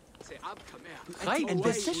 And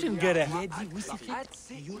decision gerecht.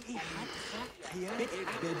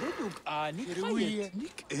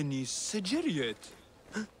 Any Sigiriot.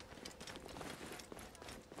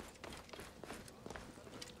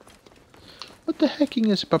 What the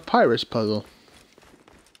hecking is a papyrus puzzle?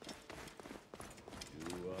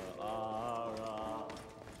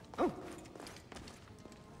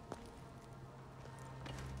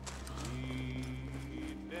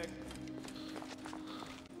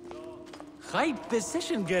 High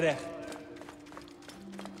position gerecht.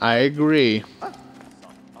 I agree. I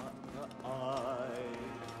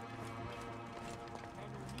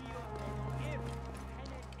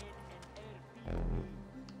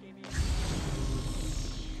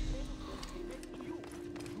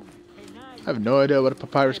have no idea what a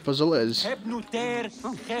papyrus puzzle is.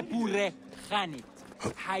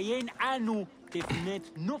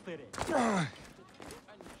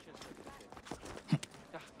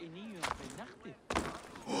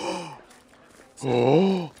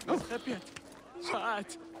 Oh!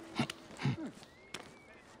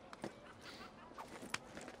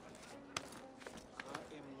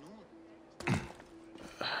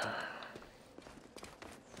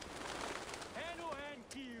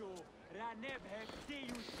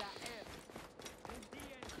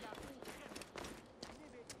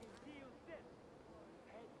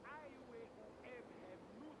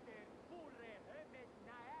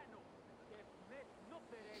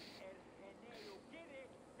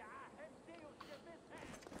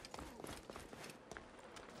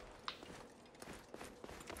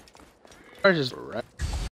 I just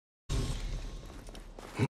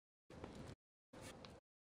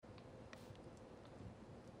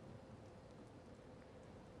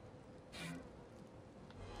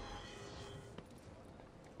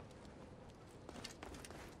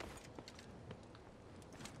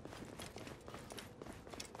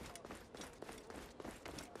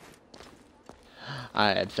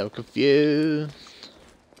I am so confused.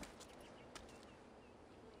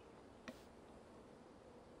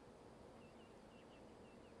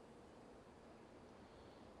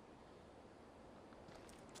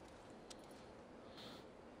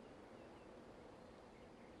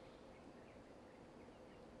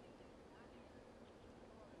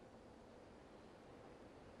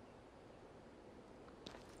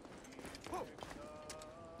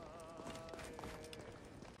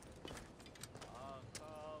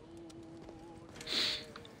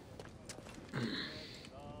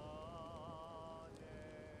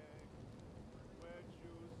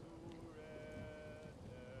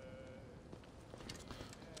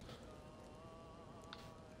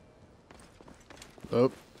 Oh.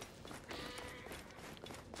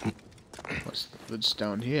 What's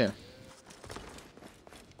down here?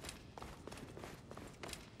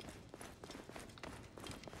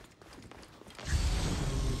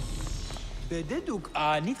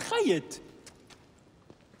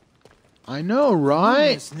 I know,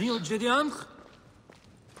 right?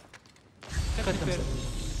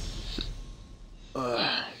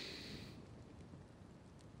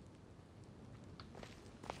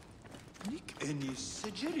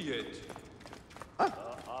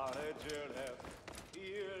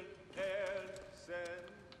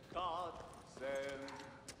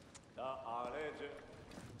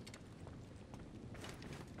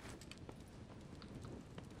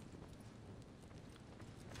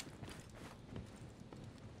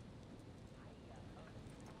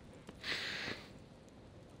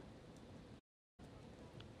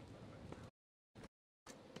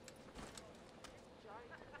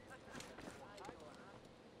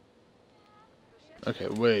 Okay,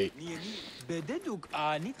 wait.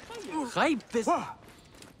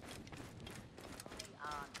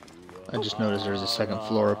 I just noticed there's a second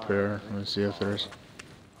floor up here. Let's see if there's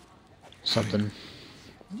something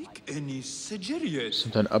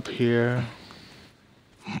up here.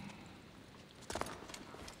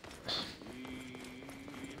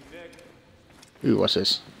 Ooh, what's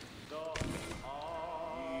this?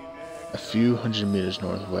 A few hundred meters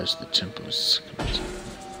northwest of the temple is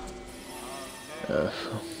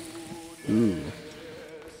ooh.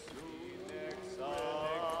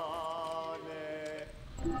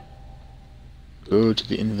 Go to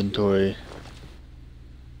the inventory.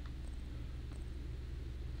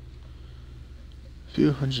 A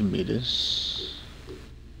few hundred meters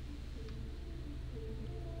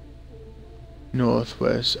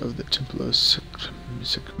northwest of the temple of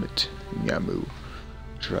Sekhmet Nyamu,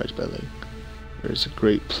 which rides by lake. There is a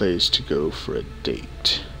great place to go for a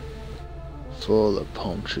date. Full of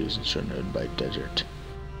palm trees and surrounded by desert.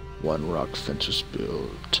 One rock fence was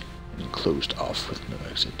built and closed off with no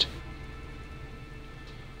exit.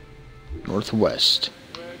 Northwest.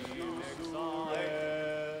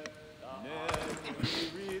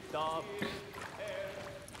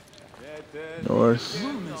 Northwest.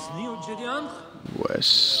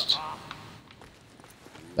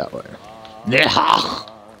 That way. Nehach!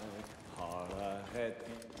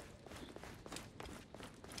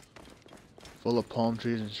 Full of palm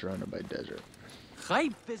trees and surrounded by desert. High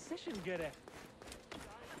position, get it.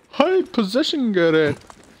 High position, get it.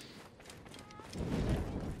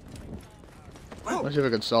 Let's see if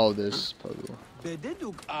I can solve this puzzle.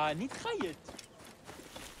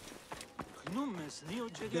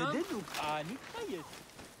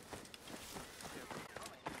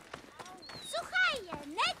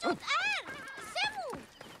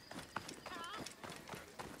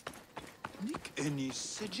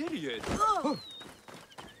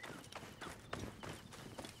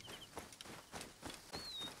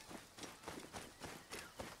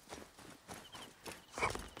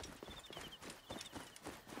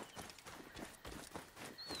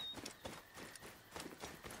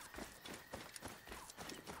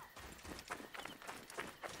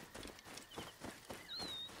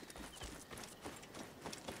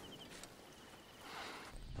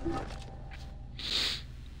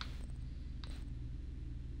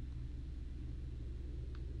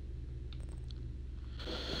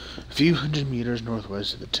 A few hundred meters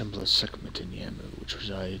northwest of the temple of Sekhmet in Nyamu, which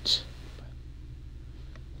resides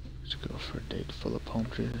to go for a date full of palm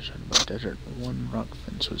trees surrounded by desert. One rock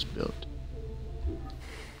fence was built.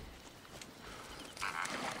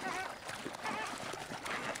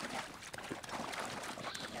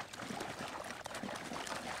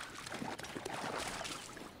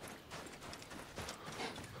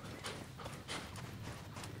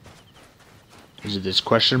 Is it this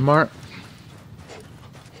question mark?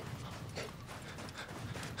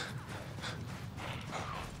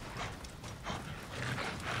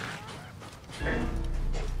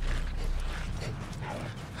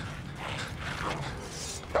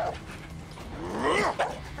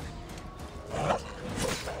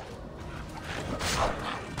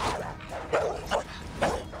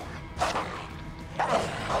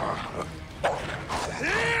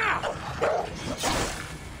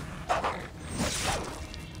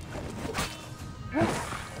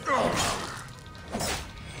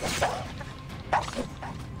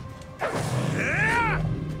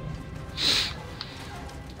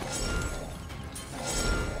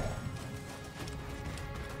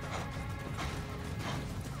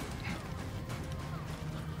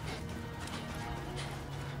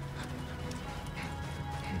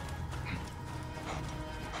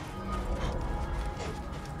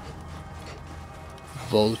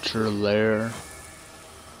 vulture lair.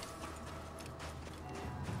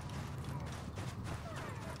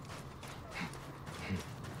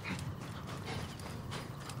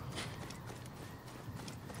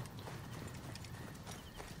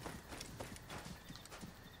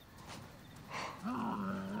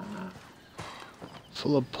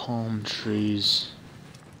 Full of palm trees.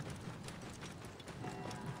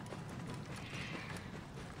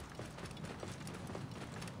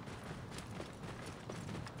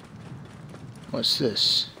 What's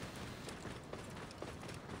this?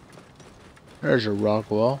 There's a rock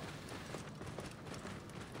wall.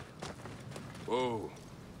 Whoa.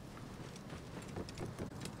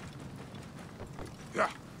 Yeah.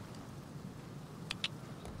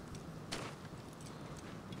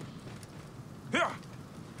 Yeah.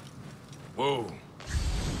 Whoa.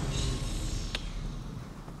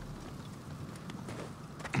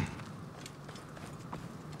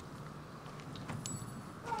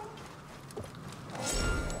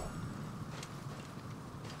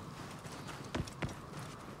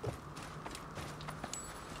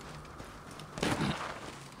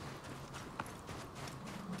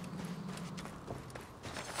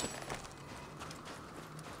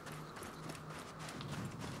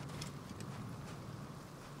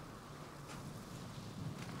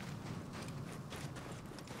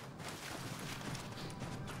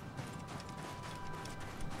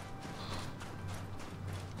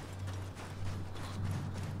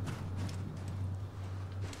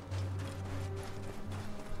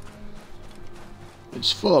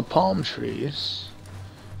 It's full of palm trees,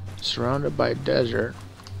 surrounded by desert.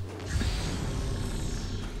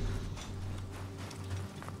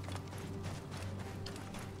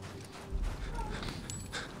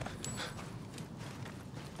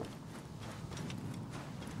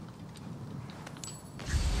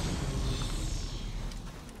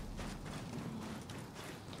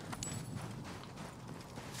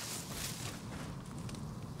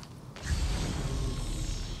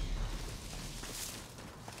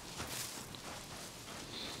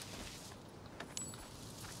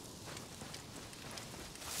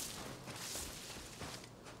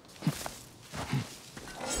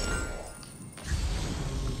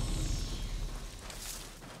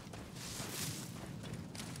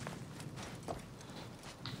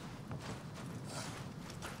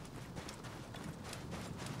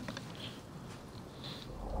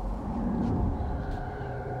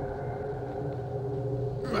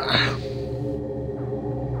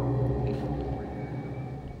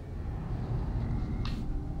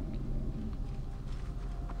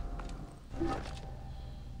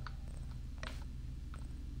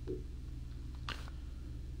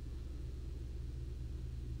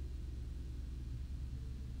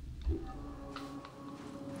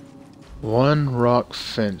 One rock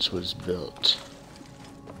fence was built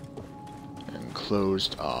and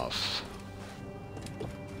closed off.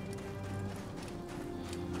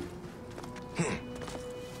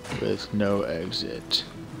 With no exit.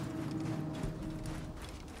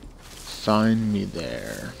 Find me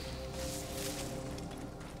there.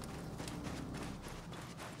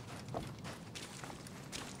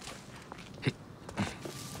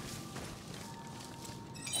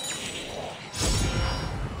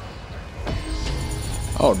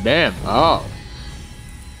 Oh, damn. Oh.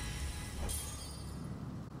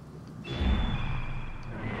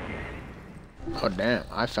 Oh, damn.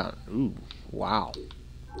 I found... Ooh. Wow.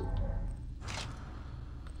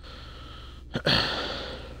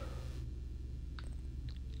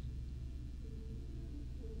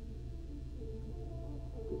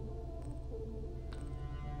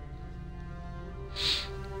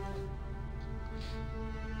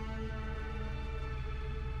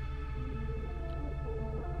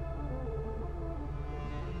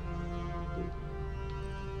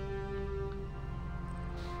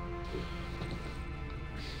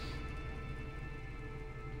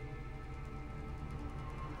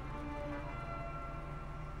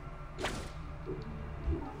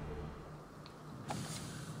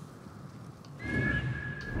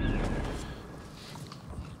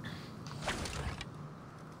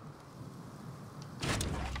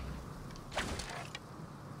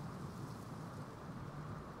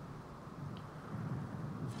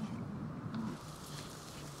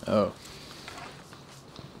 Oh.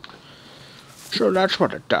 So that's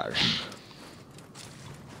what it does.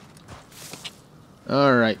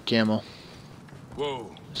 Alright, Camel.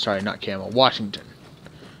 Whoa. Sorry, not Camel. Washington.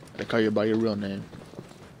 I call you by your real name.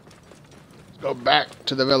 Go back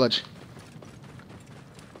to the village.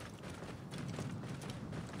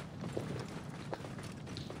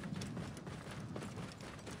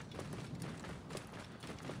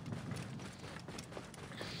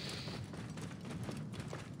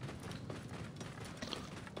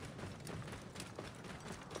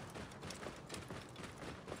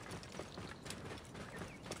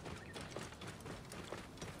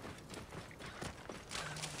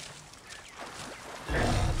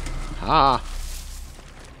 Ah!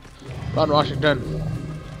 Run, Washington!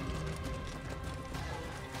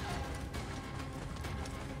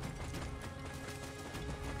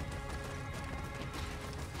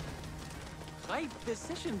 Right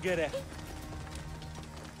decision, Gere.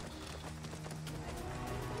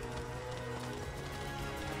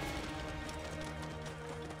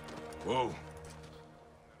 Whoa.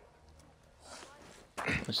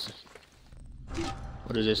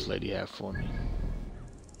 What does this lady have for me?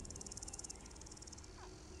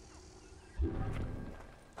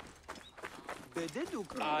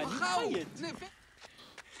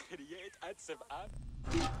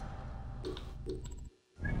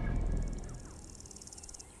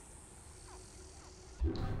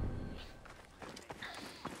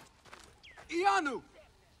 Ianu!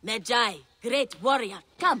 Medjai, great warrior,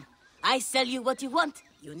 come. I sell you what you want.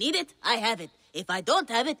 You need it, I have it. If I don't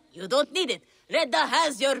have it, you don't need it. Redda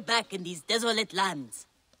has your back in these desolate lands.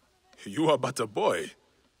 You are but a boy.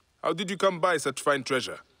 How did you come by such fine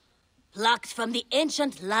treasure? Plucked from the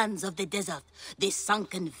ancient lands of the desert, the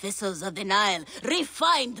sunken vessels of the Nile,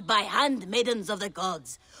 refined by handmaidens of the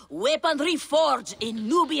gods, weaponry forged in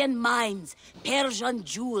Nubian mines, Persian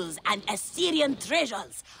jewels, and Assyrian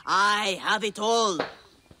treasures. I have it all.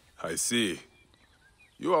 I see.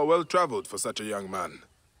 You are well traveled for such a young man.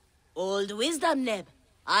 Old wisdom, Neb.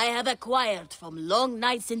 I have acquired from long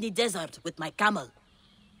nights in the desert with my camel.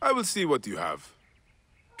 I will see what you have.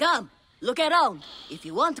 Come, look around. If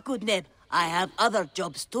you want good Neb, I have other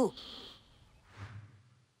jobs too.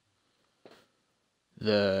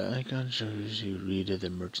 The icon shows you read of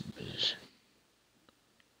the merchant position.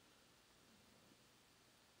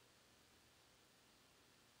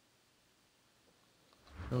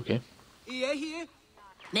 Okay.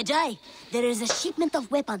 Medjai, there is a shipment of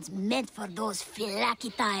weapons meant for those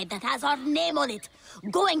Philakitai that has our name on it.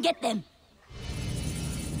 Go and get them.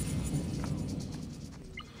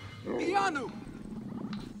 Ianu!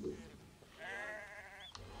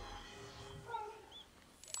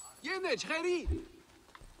 Yenej, Kheri!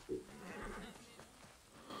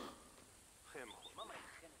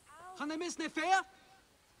 Khanemis Nefea?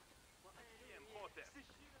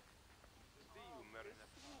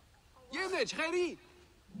 Yenej, Kheri!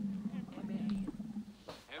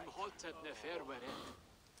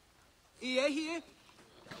 Here?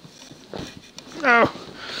 No!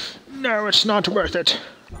 No, it's not worth it.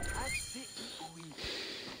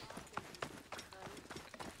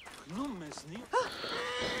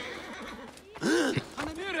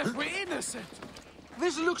 We're innocent!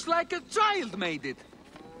 This looks like a child made it!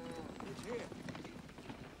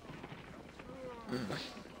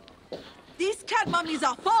 These cat mummies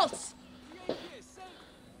are false!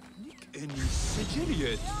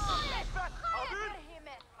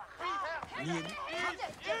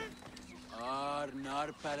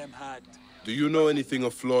 Do you know anything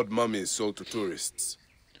of flawed mummies sold to tourists?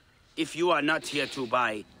 If you are not here to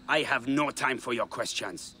buy, I have no time for your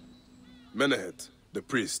questions. Menehet, the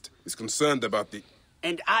priest, is concerned about the...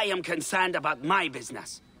 And I am concerned about my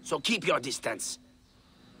business, so keep your distance.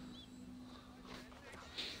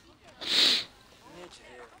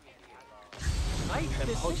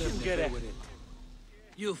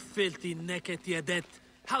 You filthy naked Yadet.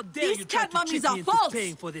 How dare These you try cat to mummies trick are me into false!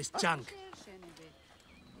 paying for this junk?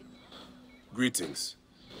 Greetings.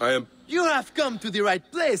 I am... You have come to the right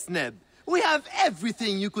place, Neb. We have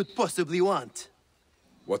everything you could possibly want.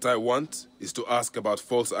 What I want is to ask about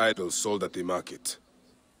false idols sold at the market.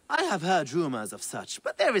 I have heard rumors of such,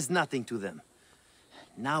 but there is nothing to them.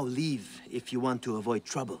 Now leave if you want to avoid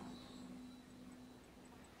trouble.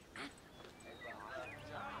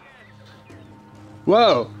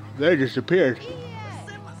 Whoa! They disappeared.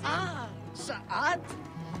 Ah, Sa'ad?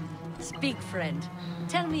 Speak, friend.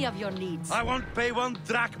 Tell me of your needs. I won't pay 1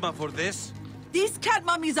 drachma for this. These cat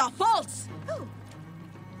mummies are false!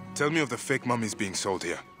 Tell me of the fake mummies being sold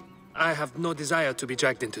here. I have no desire to be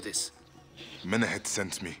dragged into this. Menehet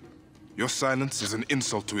sent me. Your silence is an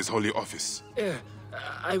insult to his holy office.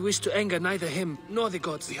 I wish to anger neither him nor the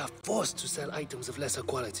gods. We are forced to sell items of lesser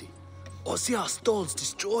quality, or see our stalls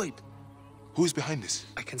destroyed. Who is behind this?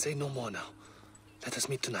 I can say no more now. Let us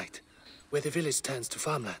meet tonight, where the village turns to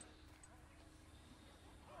farmland.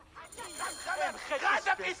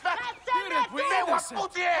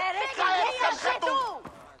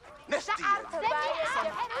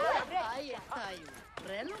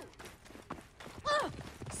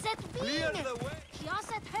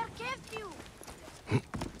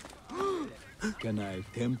 Can I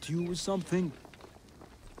tempt you with something?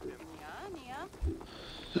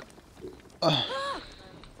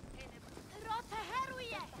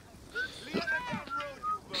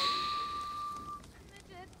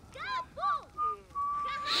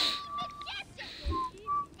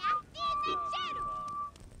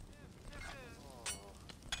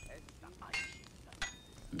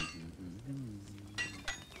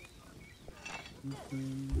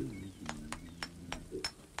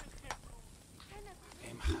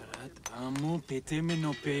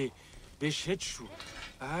 تتمنوبي بشتشو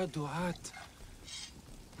عدوات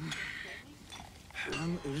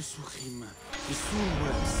حم رسوخيم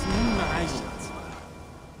بسوم سنين معايت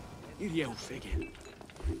إرياو فجل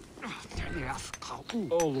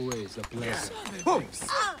Always a pleasure.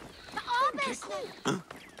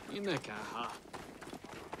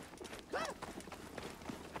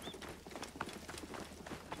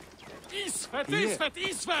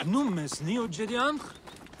 Isfet! Nummes neo Jedian?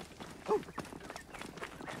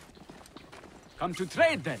 Come to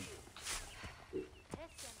trade then.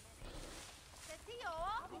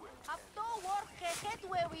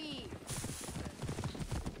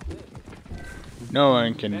 No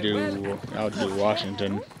one can outdo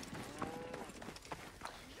Washington.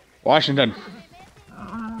 Washington!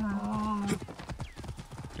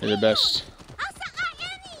 You're the best.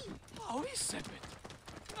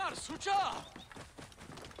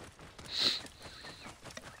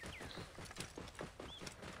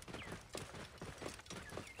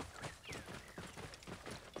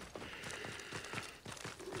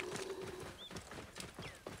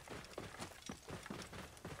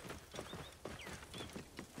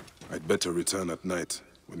 I'd better return at night,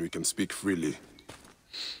 when we can speak freely.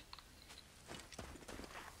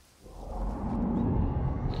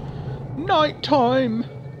 Night time!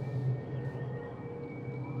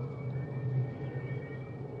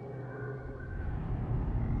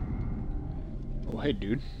 Oh, hey,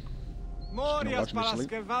 dude.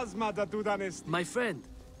 My friend,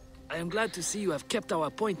 I am glad to see you have kept our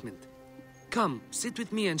appointment. Come, sit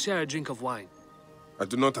with me and share a drink of wine. I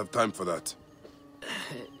do not have time for that.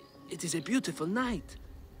 It is a beautiful night.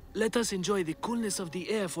 Let us enjoy the coolness of the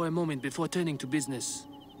air for a moment before turning to business.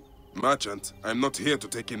 Merchant, I am not here to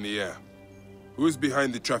take in the air. Who is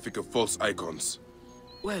behind the traffic of false icons?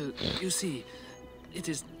 Well, you see, it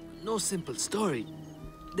is no simple story.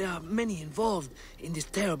 There are many involved in this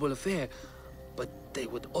terrible affair, but they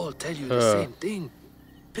would all tell you the same thing.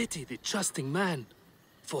 Pity the trusting man,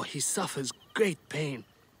 for he suffers great pain.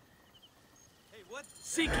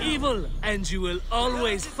 Seek evil, and you will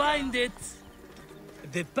always find it.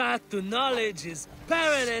 The path to knowledge is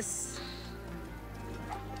perilous.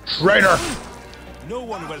 Traitor! No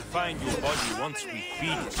one will find your body once we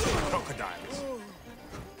feed it to the crocodiles.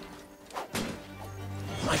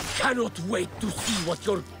 I cannot wait to see what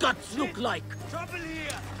your guts look like. Trouble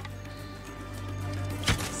here!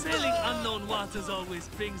 Sailing unknown waters always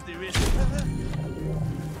brings the risk.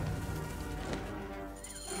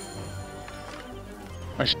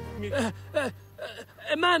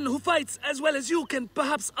 A man who fights as well as you can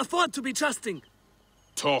perhaps afford to be trusting.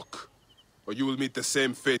 Talk, or you will meet the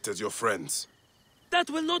same fate as your friends.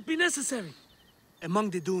 That will not be necessary.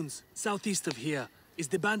 Among the dunes, southeast of here, is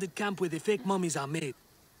the bandit camp where the fake mummies are made.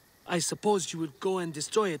 I suppose you would go and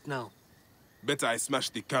destroy it now. Better I smash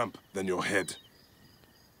the camp than your head.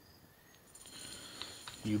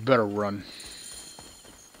 You better run.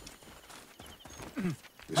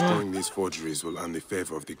 Destroying these forgeries will earn the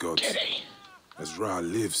favor of the gods. Kitty. As Ra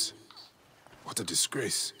lives. What a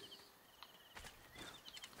disgrace.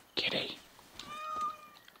 Kitty.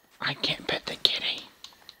 I can't pet the kitty.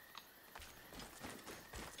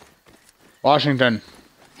 Washington.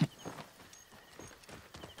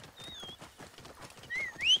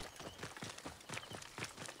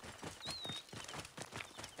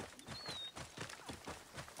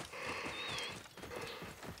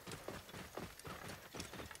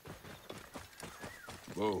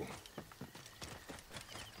 Whoa.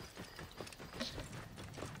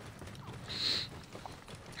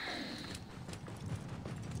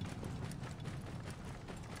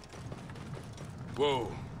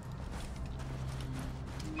 Whoa.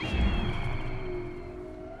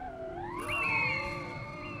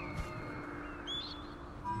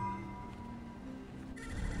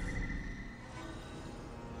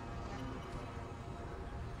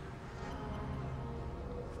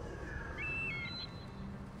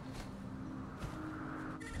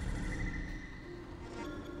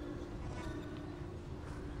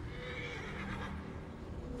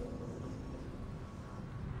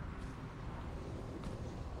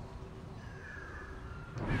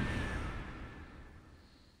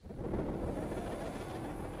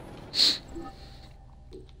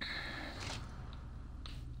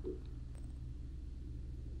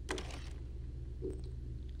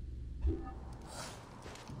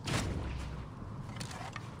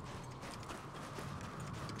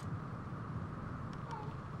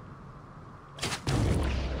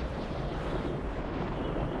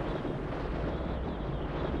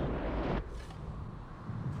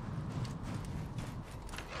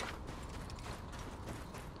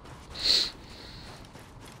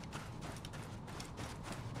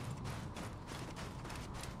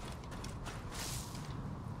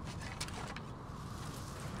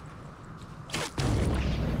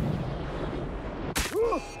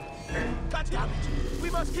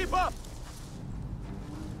 Keep up!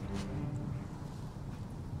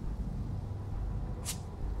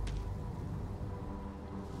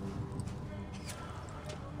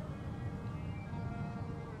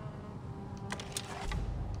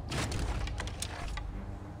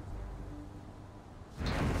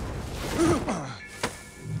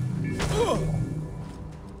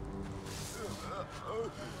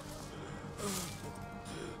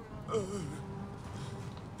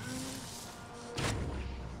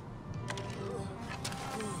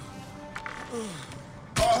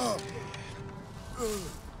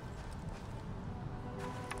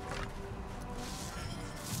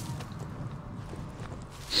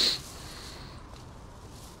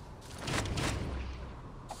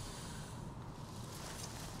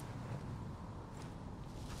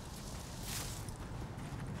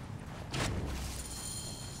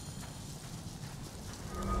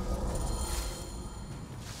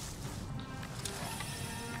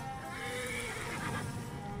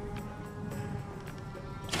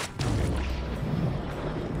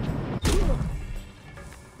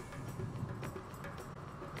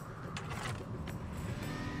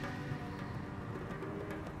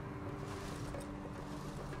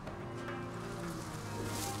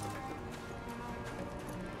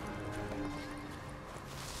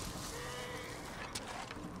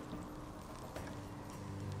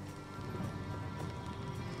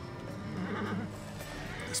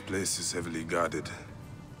 This place is heavily guarded.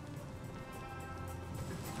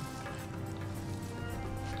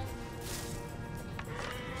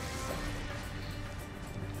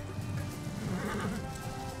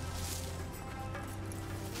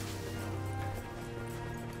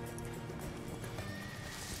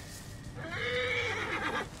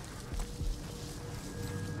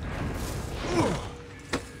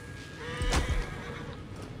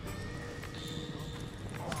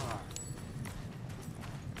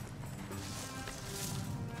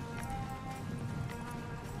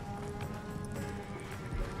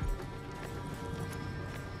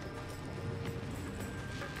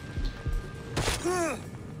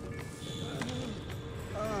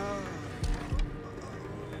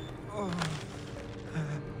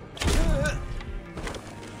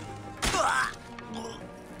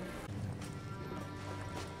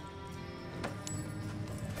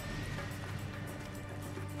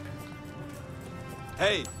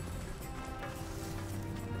 Hey!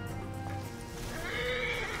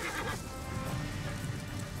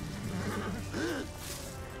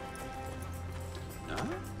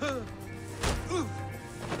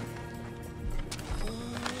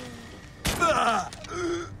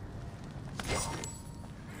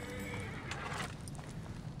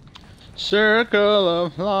 Circle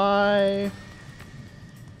of life.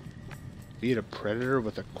 Feed a predator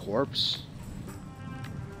with a corpse?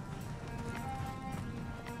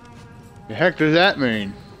 The heck does that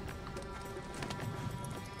mean?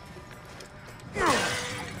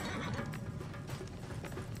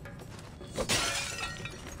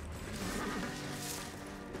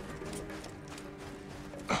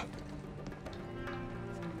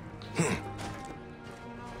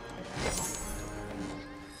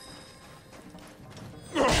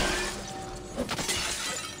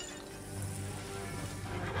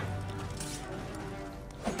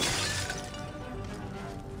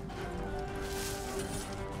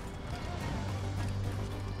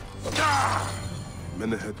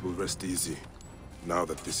 Men ahead will rest easy, now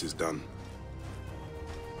that this is done.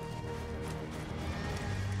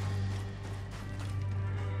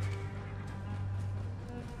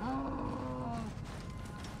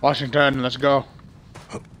 Washington, let's go.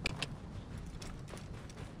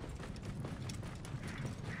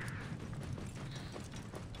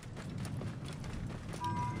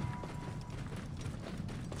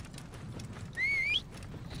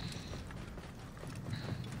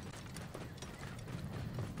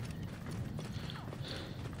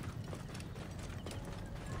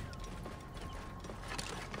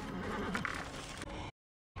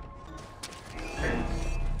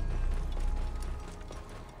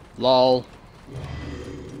 Lol.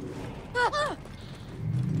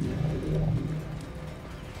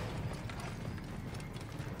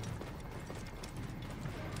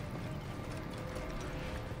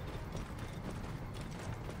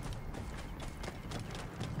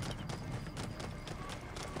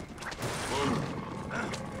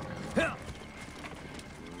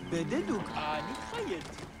 بدلوك آني خيط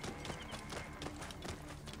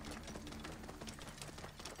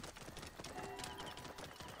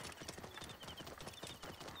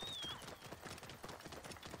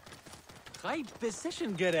خيط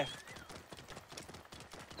بسيشن gerecht.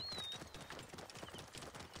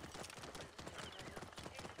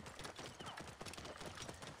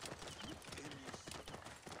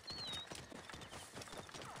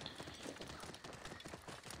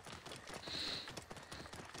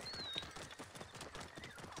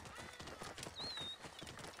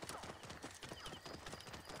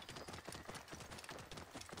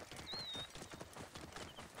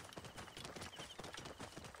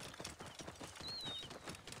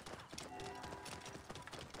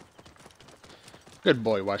 Good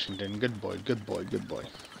boy, Washington. Good boy, good boy, good boy.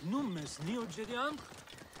 What's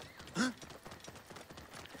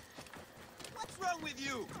wrong with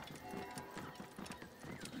you?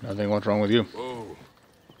 Nothing. What's wrong with you? Oh.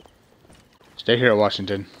 Stay here,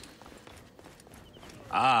 Washington.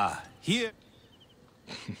 Ah, here.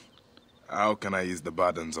 How can I ease the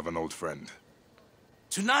burdens of an old friend?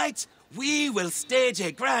 Tonight, we will stage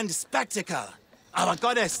a grand spectacle. Our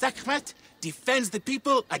goddess Sekhmet defends the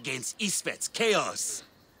people against Isfet's chaos.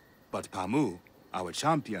 But Pamu, our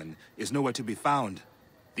champion, is nowhere to be found.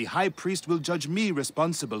 The High Priest will judge me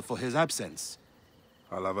responsible for his absence.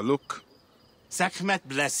 I'll have a look. Sekhmet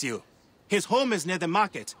bless you. His home is near the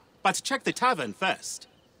market, but check the tavern first.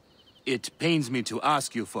 It pains me to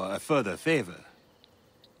ask you for a further favor.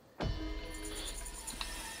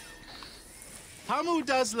 Pamu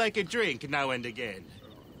does like a drink now and again.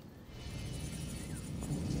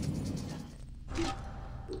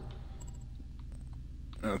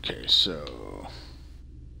 Okay, so...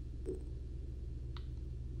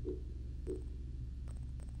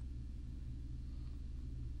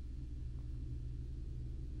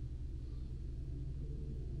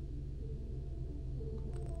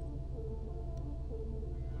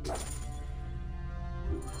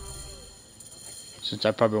 Since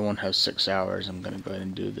I probably won't have 6 hours, I'm gonna go ahead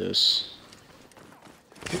and do this.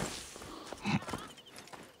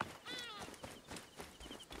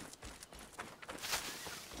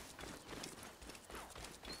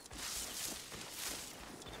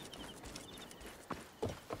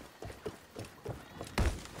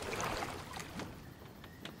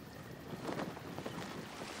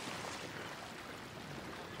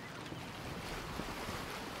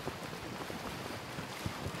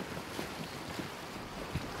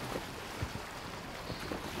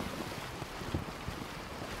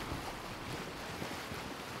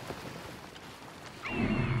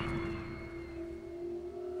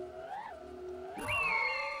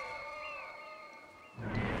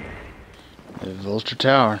 The Vulture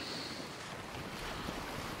Tower.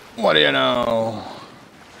 What do you know?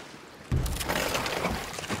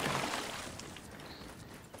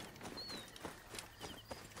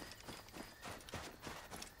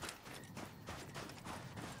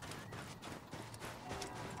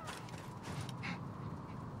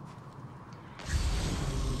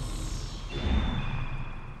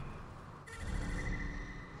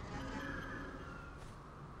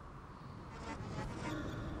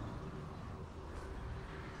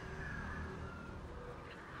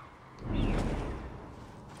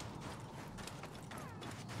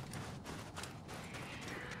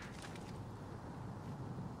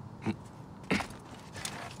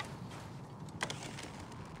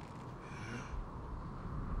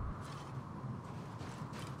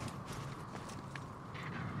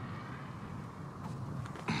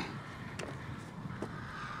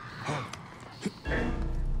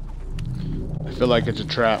 I feel like it's a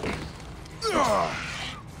trap.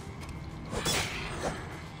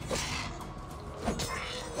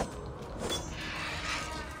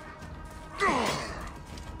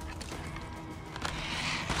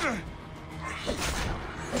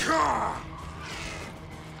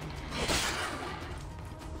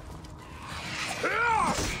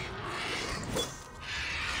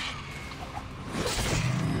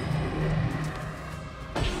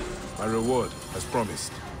 My reward, as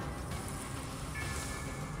promised.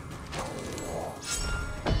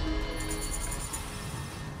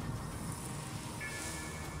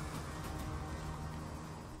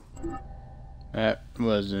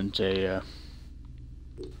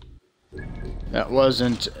 That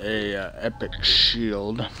wasn't a epic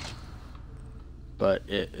shield, but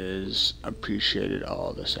it is appreciated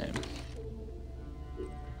all the same.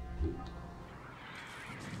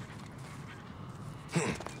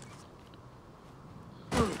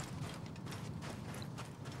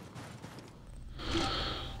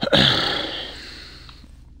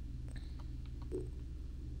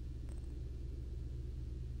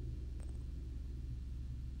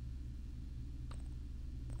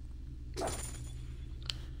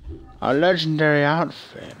 A legendary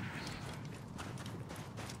outfit.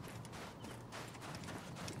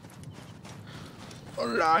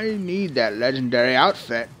 Well, I need that legendary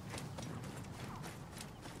outfit.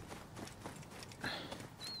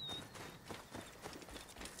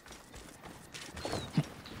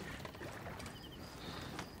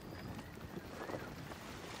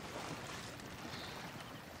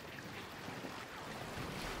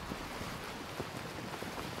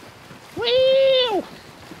 Whee!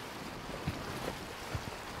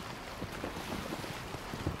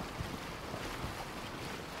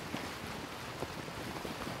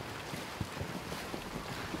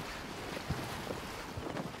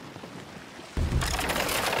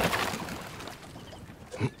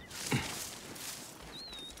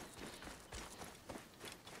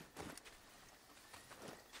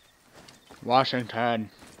 Washington.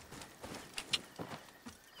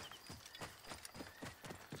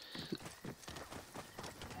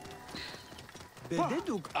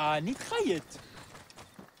 بددوك نتخيط.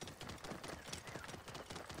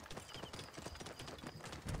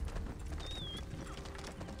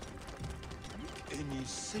 إني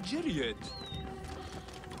سجريت.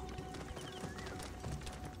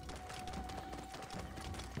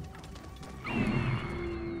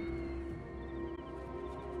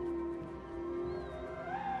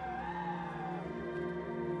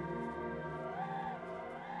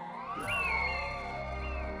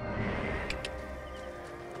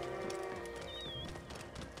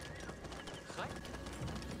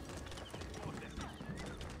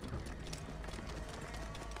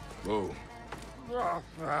 Whoa.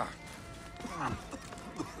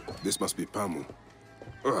 This must be Pamu.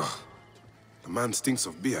 Ugh. The man stinks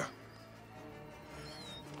of beer.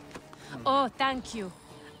 Oh, thank you.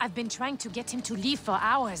 I've been trying to get him to leave for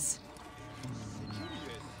hours.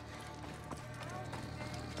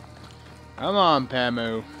 Come on,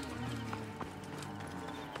 Pamu.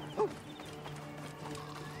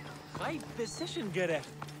 My possession gerecht.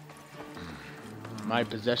 My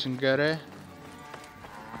possession gerecht?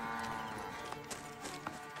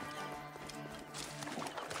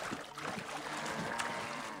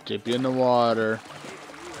 Dip you in the water.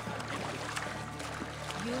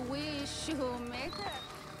 You wish you made it.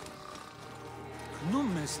 No,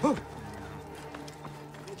 miss.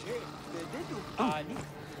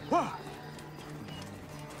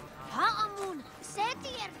 Haamun,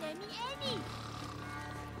 seti erdeni eni.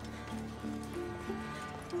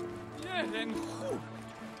 Jelen goed.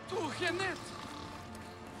 Toch je net.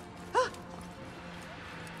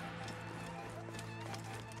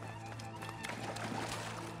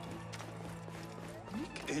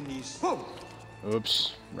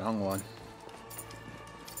 Oops, wrong one.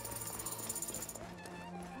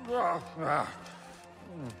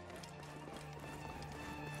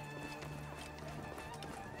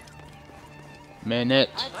 Minute.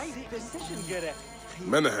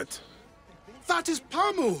 Menehet. That is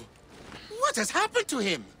Pamu! What has happened to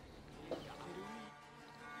him?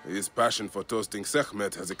 His passion for toasting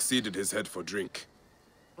Sekhmet has exceeded his head for drink.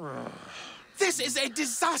 This is a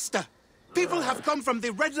disaster! People have come from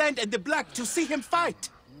the Red Land and the Black to see him fight.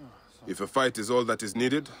 If a fight is all that is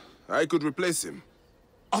needed, I could replace him.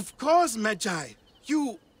 Of course, Magi.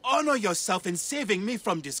 You honor yourself in saving me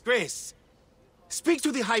from disgrace. Speak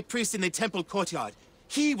to the High Priest in the temple courtyard.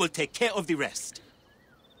 He will take care of the rest.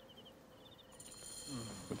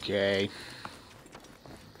 Okay.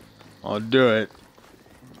 I'll do it.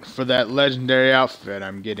 For that legendary outfit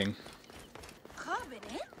I'm getting.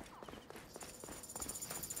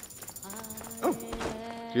 Oh.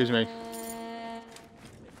 Excuse me.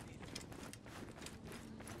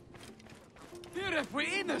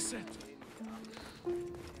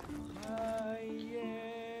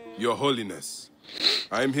 Your Holiness,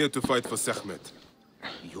 I am here to fight for Sekhmet.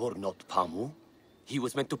 You're not Pamu. He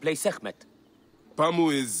was meant to play Sekhmet.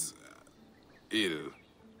 Pamu is ill.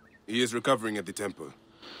 He is recovering at the temple.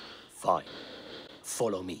 Fine.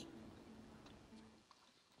 Follow me.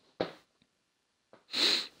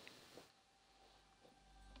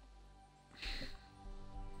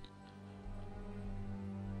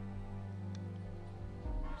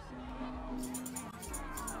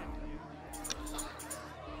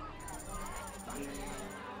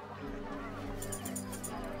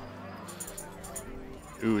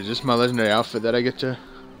 Ooh, is this my legendary outfit that I get to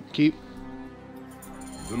keep?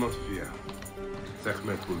 Do not fear.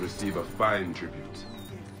 Sekhmet will receive a fine tribute.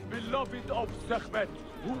 Beloved of Sekhmet,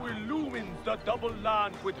 who illumines the double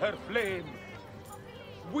land with her flame,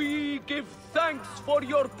 we give thanks for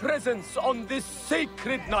your presence on this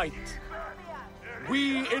sacred night.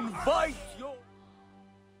 We invite you.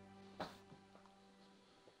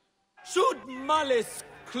 Should malice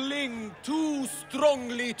cling too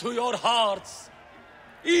strongly to your hearts,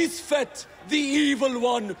 Isfet, the evil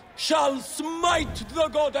one, shall smite the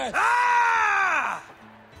goddess. Ah!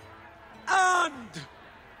 And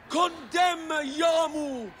condemn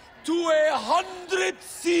Yamu to 100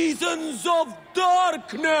 seasons of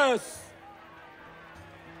darkness.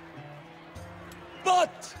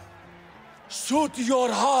 But should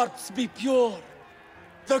your hearts be pure,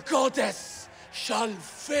 the goddess shall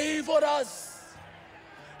favor us,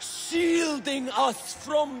 shielding us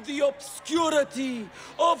from the obscurity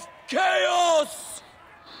of chaos.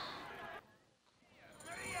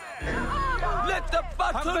 Let the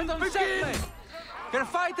battle begin! Their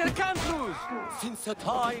fighter can't lose! Since a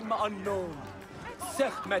time unknown,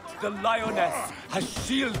 Sekhmet the lioness has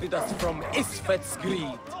shielded us from Isfet's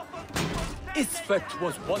greed. Isfet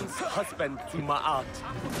was once husband to Ma'at,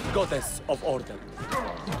 goddess of order.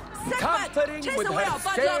 Tampering with her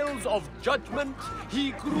scales of judgment,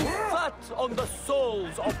 he grew fat on the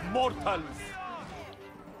souls of mortals.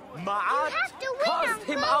 Ma'at cast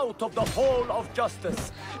him out of the hall of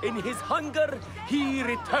justice. In his hunger, he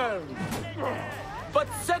returned. But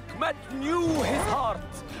Sekhmet knew his heart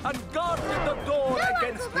and guarded the door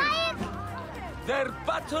against him. Their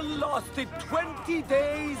battle lasted 20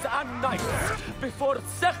 days and nights before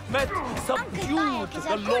Sekhmet subdued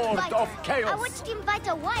the Lord of Chaos. I watched him fight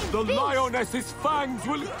a wild The beast. lioness's fangs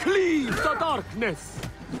will cleave the darkness.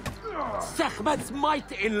 Sekhmet's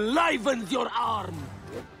might enlivens your arm.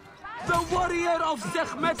 The warrior of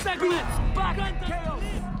Sekhmet beats back Chaos.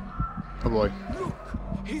 Oh boy. Look,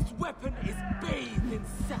 his weapon is bathed in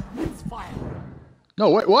Sekhmet's fire. No,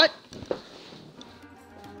 wait, what?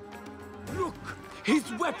 Look, his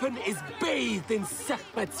weapon is bathed in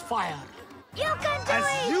Sekhmet's fire. You can do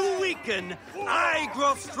As you weaken, I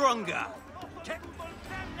grow stronger.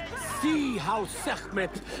 See how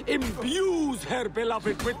Sekhmet imbues her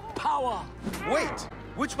beloved with power. Wait,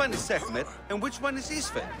 which one is Sekhmet and which one is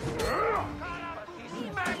Isfet?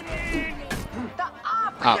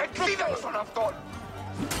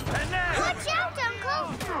 Watch out,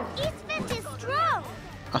 Uncle! Isfet is strong!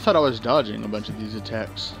 I thought I was dodging a bunch of these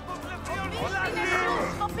attacks.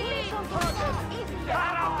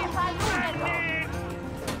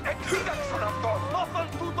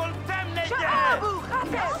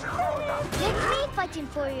 Let me fight him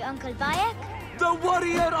for you, Uncle Bayek. The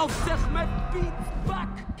warrior of Sekhmet beats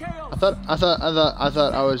back Chaos. I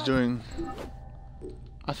thought I was doing.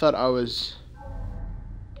 I thought I was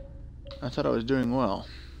doing well.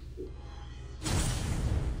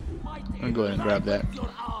 I'm going to grab that.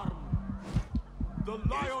 The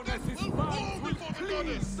lioness's fangs will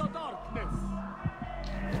cleave the darkness.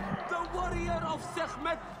 The warrior of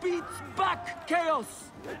Sekhmet beats back Chaos.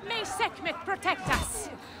 May Sekhmet protect us.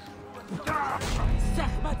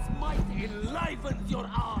 Sekhmet's might enlivens your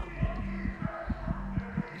arm.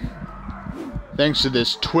 Thanks to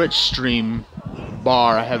this Twitch stream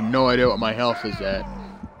bar, I have no idea what my health is at.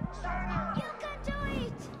 You can do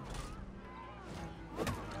it!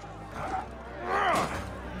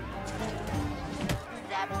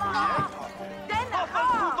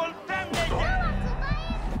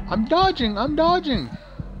 I'm dodging!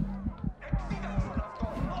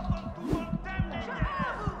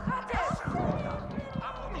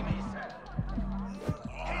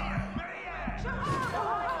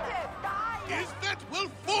 Isfet will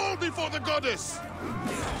fall before the goddess!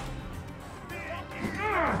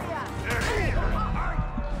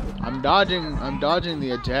 I'm dodging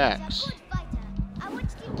the attacks. I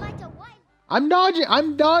watched him fight a wild... I'm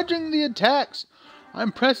dodging the attacks!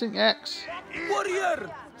 I'm pressing X. Warrior,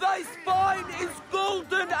 thy spine is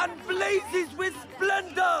golden and blazes with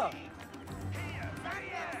splendor.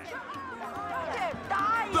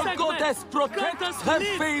 The goddess protects her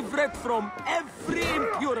favorite from every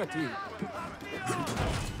impurity.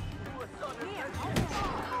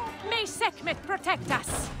 May Sekhmet protect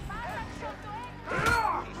us.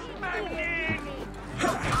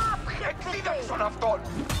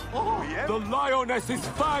 The lioness's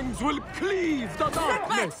fangs will cleave the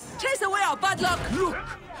darkness. Chase away our bad luck! Look,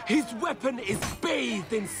 his weapon is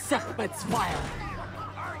bathed in Sekhmet's fire.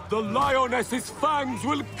 The lioness's fangs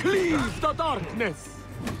will cleave the darkness.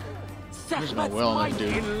 Sekhmet's might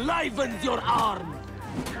enlivens your arm.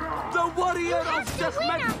 The warrior of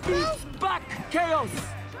Sekhmet beats back Chaos.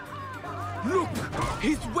 Look,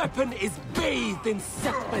 his weapon is bathed in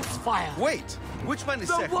Sekhmet's fire. Wait, which one is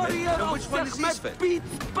The Sekhmet warrior and of which one is Sekhmet Isfet?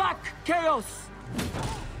 beats back Chaos.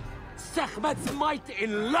 Sekhmet's might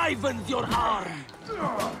enlivens your arm.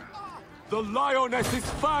 The lioness's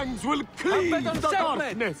fangs will cleave the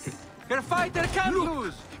darkness. Your fighter can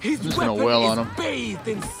lose. His Just gonna weapon wail is on him. bathed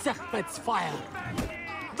in Sekhmet's fire.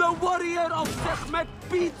 The warrior of Sekhmet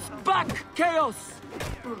beats back Chaos.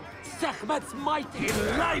 Sekhmet's might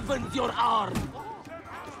enlivens your arm.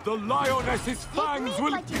 The lioness's fangs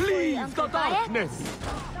will cleave the darkness.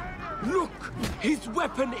 Look, his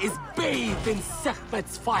weapon is bathed in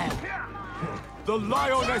Sekhmet's fire. The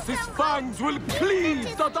lioness's fangs will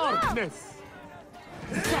cleave the darkness.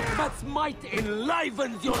 Sekhmet's might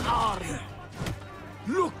enlivens your arm.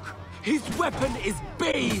 Look, his weapon is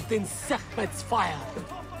bathed in Sekhmet's fire.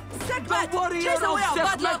 Sekhmet, The warrior chase away of our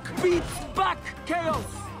bad Sekhmet luck! beats back Chaos.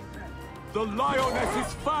 The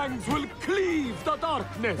lioness's fangs will cleave the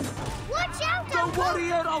darkness. Watch out, The Uncle!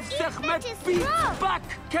 warrior of Isfet Sekhmet is beats strong. back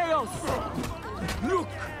Chaos. Look,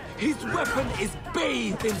 his weapon is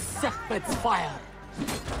bathed in Sekhmet's fire.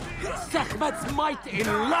 Sekhmet's might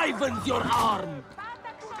enlivens your arm.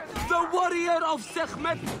 The warrior of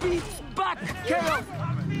Sekhmet beats back chaos.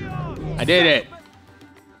 I did it.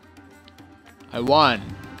 I won.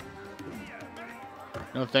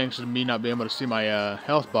 No thanks to me not being able to see my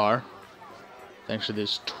health bar. Thanks to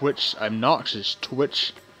this obnoxious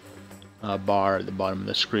Twitch bar at the bottom of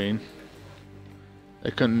the screen.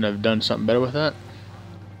 They couldn't have done something better with that.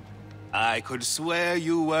 I could swear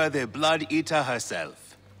you were the Blood Eater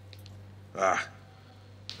herself. Ah.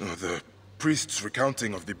 Oh, the priest's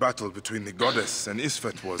recounting of the battle between the goddess and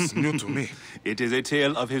Isfet was new to me. It is a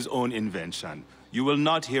tale of his own invention. You will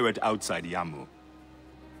not hear it outside Yamu.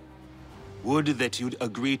 Would that you'd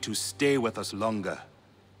agree to stay with us longer.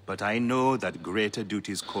 But I know that greater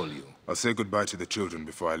duties call you. I'll say goodbye to the children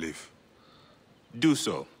before I leave. Do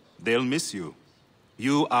so. They'll miss you.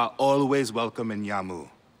 You are always welcome in Yamu,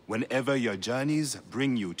 whenever your journeys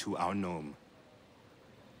bring you to our gnome.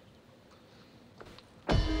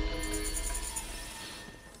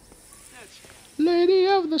 Lady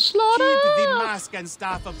of the Slaughter! Keep the mask and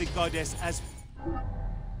staff of the goddess as...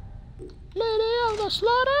 Lady of the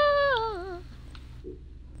Slaughter!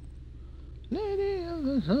 Lady of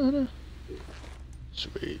the Slaughter.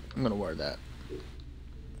 Sweet. I'm gonna wear that.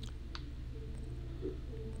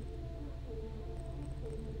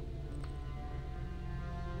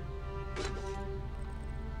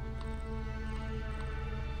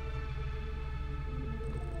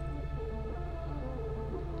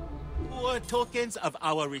 Poor tokens of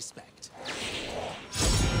our respect.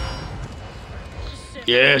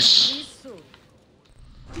 Yes!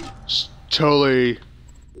 It's totally...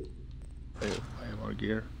 I have more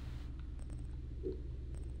gear.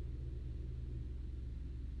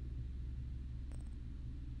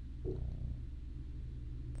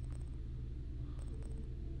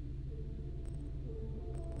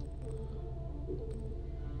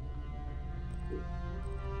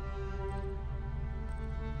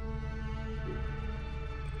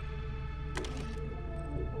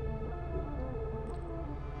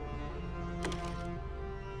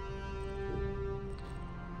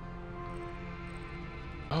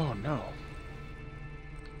 Oh no.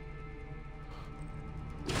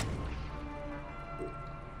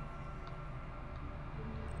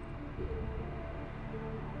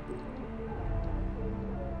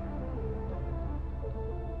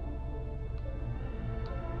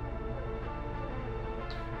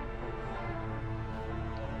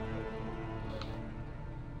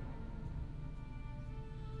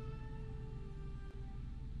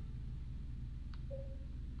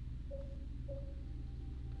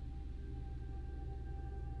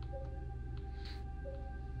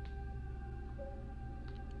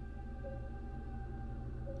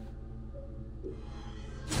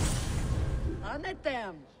 On at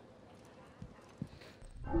them.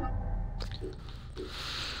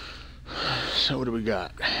 So what do we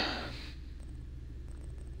got?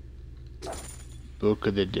 Book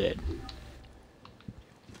of the Dead.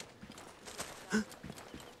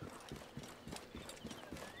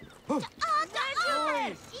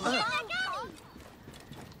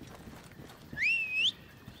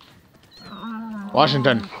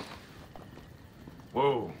 Washington.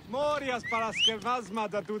 Whoa. Morias para skevazma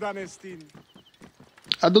da dudanestin.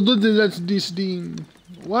 I don't do that this thing.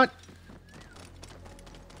 What?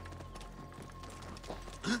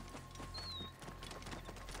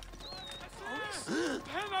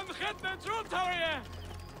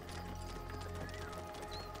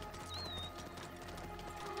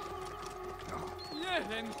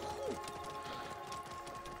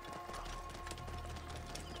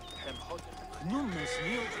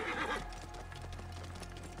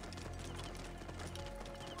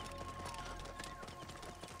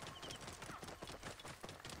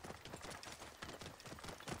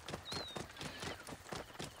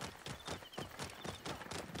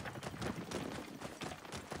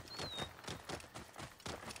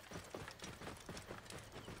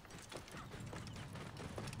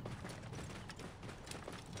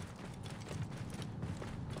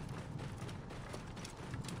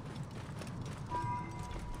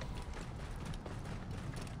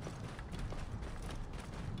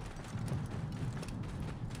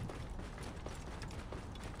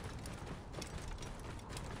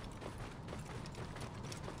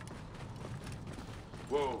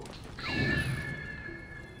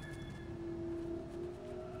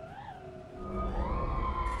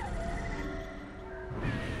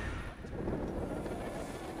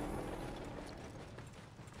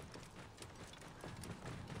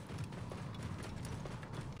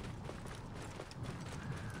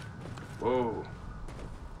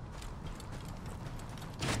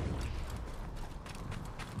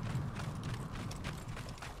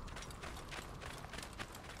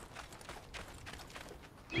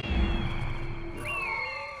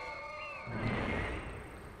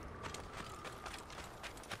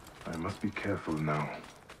 must be careful now.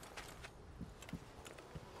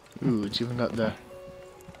 Ooh, it's even got the...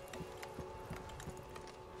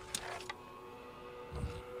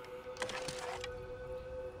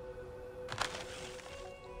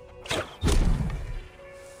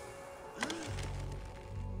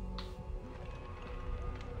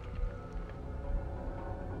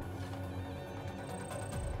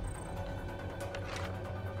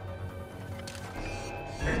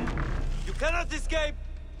 You cannot escape!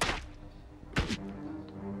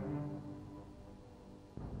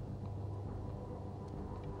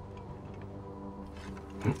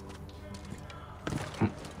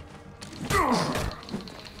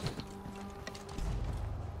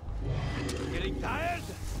 Getting tired?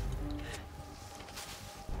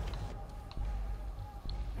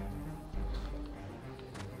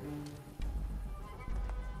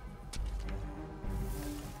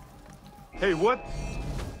 Hey, what?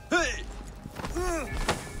 Hey!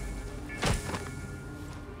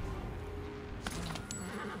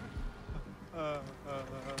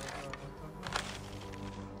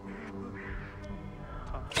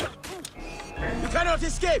 You cannot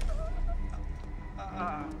escape!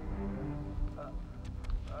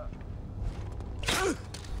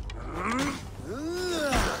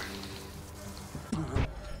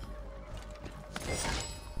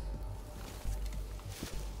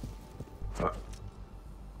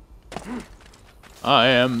 I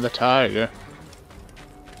am the tiger.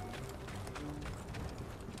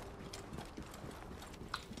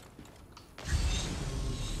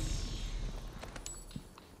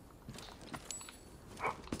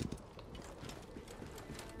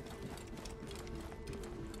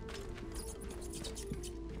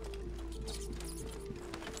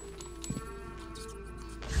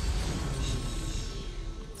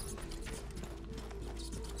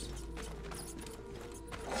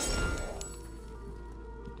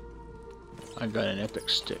 I got an epic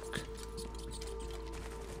stick.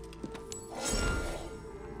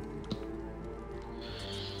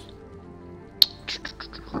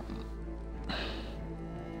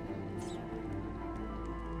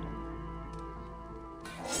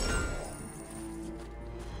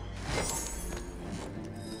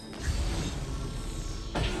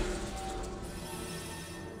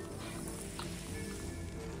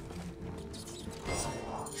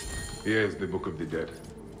 Here is the Book of the Dead.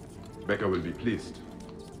 Becca will be pleased.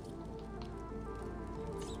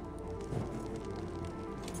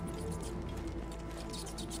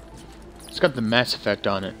 It's got the Mass Effect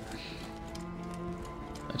on it.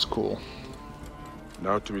 That's cool.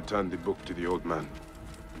 Now to return the book to the old man.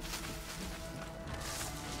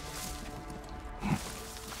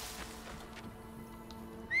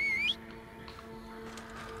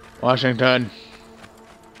 Washington.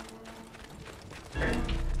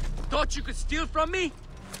 Thought you could steal from me?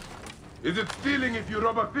 Is it stealing if you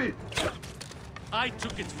rob a thief? I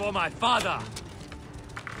took it for my father.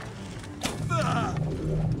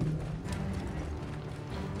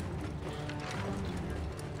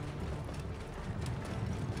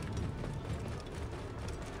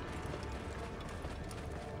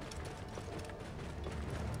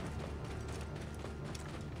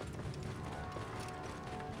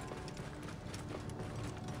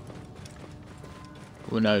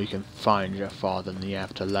 Well, now you can find your father in the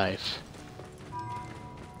afterlife.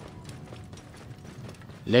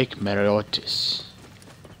 Lake Mariotis.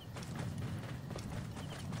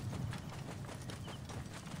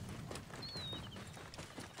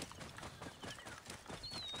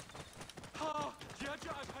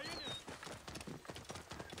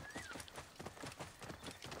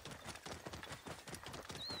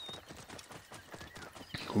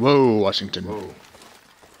 Whoa, Washington. Whoa.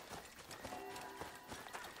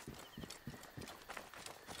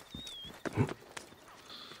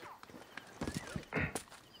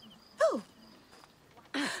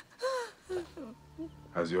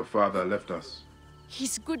 Has your father left us?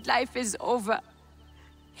 His good life is over.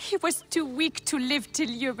 He was too weak to live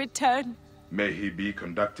till you return. May he be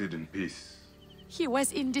conducted in peace. He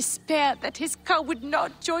was in despair that his cow would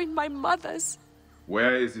not join my mother's.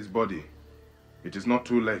 Where is his body? It is not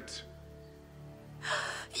too late.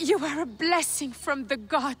 You are a blessing from the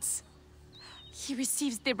gods. He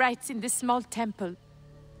receives the rites in the small temple.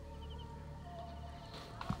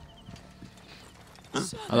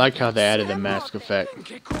 I like how they added the mask effect.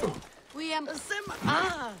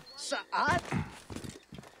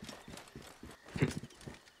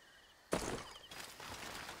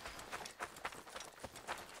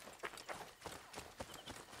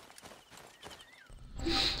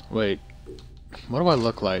 Wait, what do I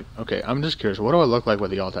look like? Okay, I'm just curious. What do I look like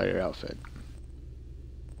with the Altair outfit?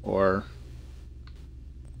 Or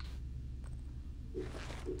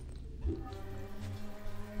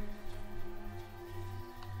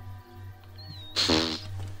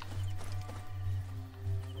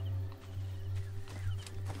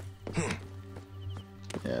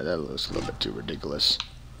that looks a little bit too ridiculous.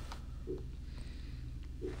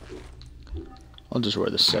 I'll just wear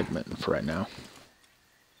this segment for right now.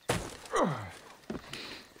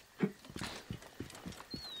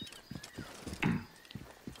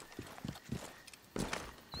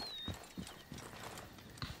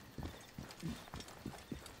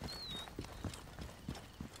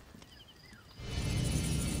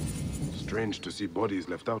 Strange to see bodies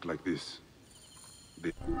left out like this.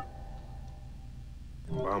 The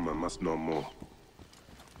Obama must know more.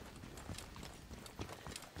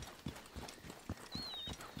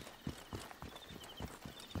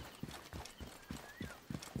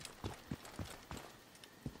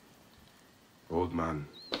 Old man,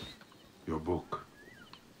 your book.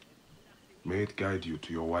 May it guide you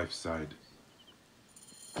to your wife's side.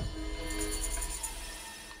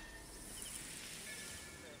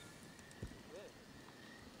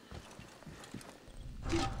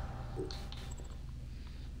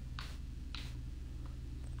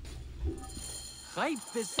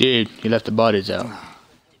 Dude, he left the bodies out.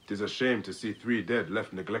 It is a shame to see 3 dead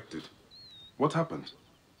left neglected. What happened?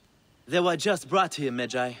 They were just brought here,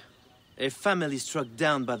 Magi. A family struck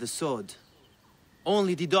down by the sword.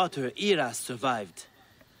 Only the daughter, Iras, survived.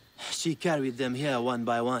 She carried them here one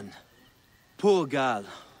by one. Poor girl,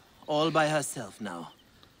 all by herself now.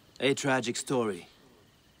 A tragic story.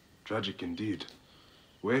 Tragic indeed.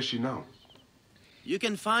 Where is she now? You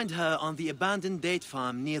can find her on the abandoned date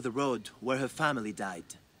farm near the road where her family died.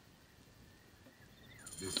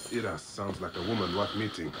 This Iras sounds like a woman worth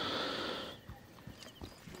meeting.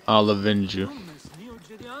 I'll avenge you.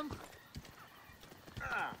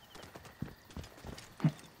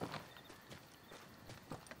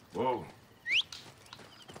 Whoa.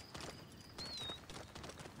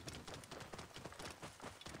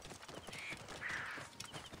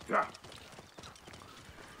 Yeah.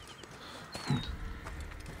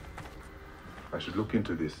 I should look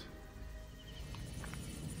into this.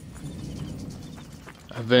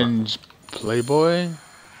 Avenge Playboy?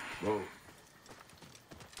 Whoa.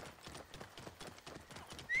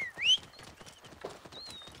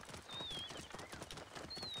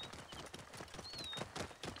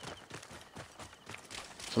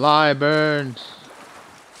 Fly, birds.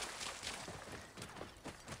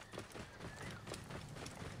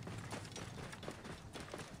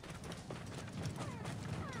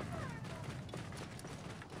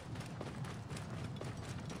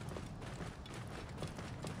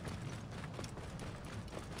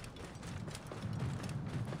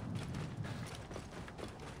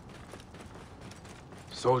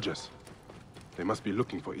 Soldiers. They must be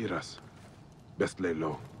looking for Iras. Best lay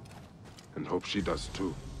low. And hope she does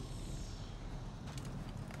too.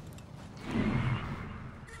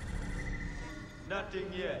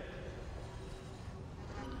 Nothing yet.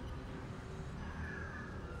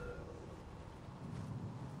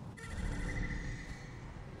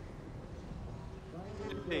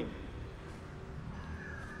 Thing.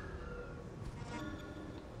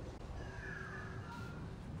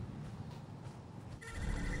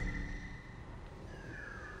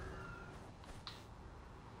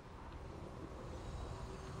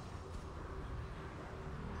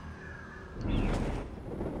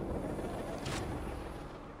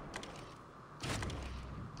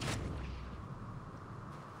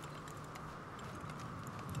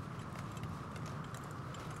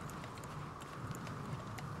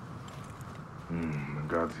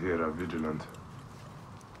 The guards here are vigilant.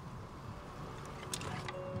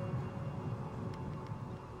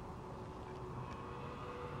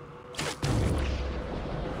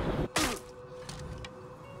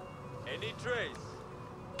 Any trace?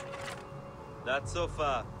 Not so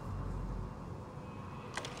far.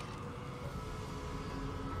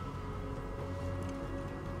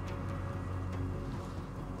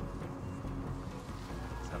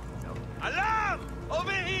 Alarm!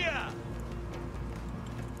 Over here!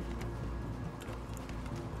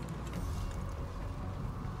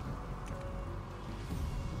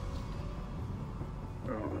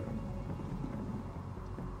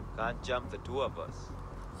 Can't jump the 2 of us.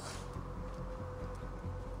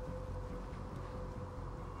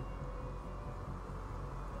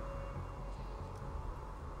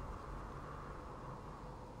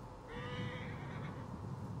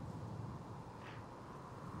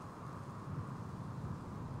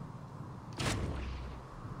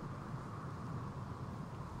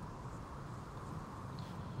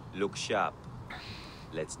 Look sharp.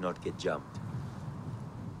 Let's not get jumped.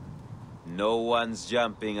 No one's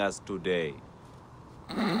jumping us today.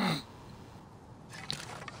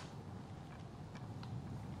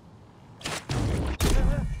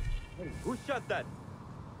 Who shot that?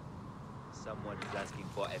 Someone is asking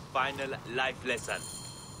for a final life lesson.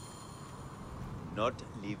 Not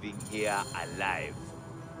leaving here alive.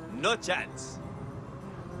 No chance.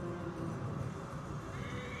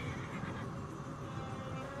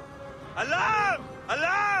 Alarm!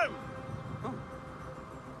 Alarm!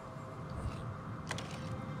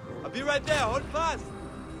 I'll be right there. Hold fast.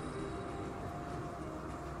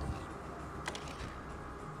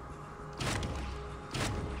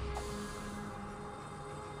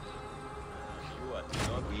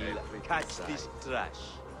 We'll catch this trash.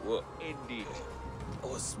 Whoa. Indeed.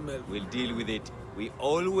 Oh, smell. We'll deal with it. We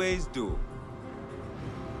always do.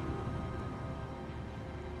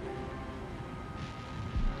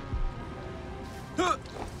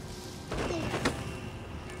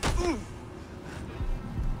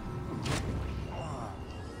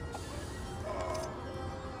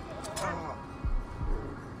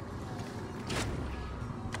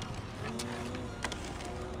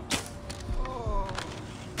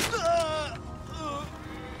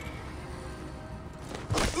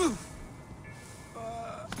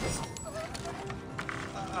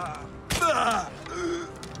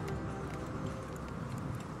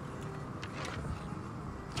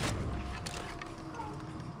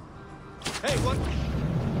 Hey, what?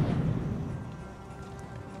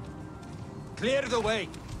 Clear the way.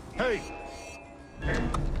 Hey!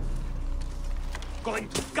 Going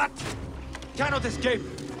to gut you! Cannot escape!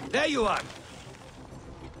 There you are!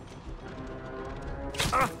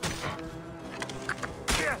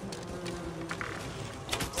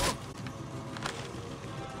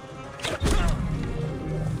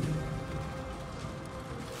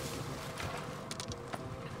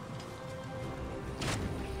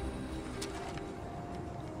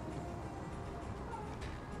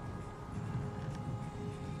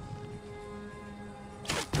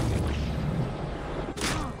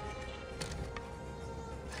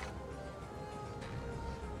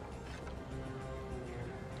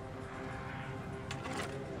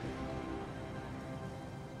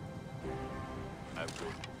 I'm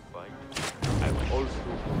going to fight. I'm also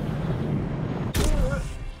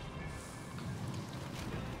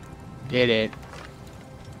Did it.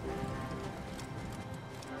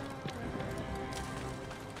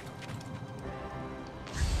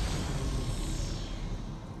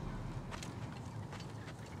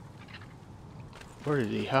 Where did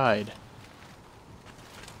he hide?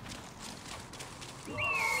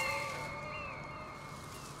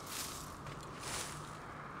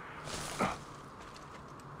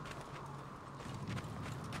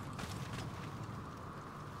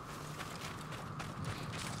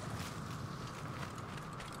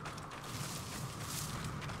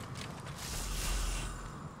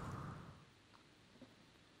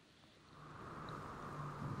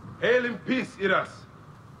 Hail in peace, Iras.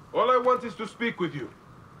 All I want is to speak with you.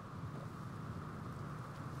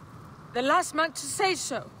 The last monk to say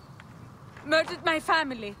so. Murdered my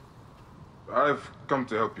family. I've come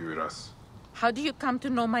to help you, Iras. How do you come to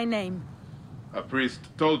know my name? A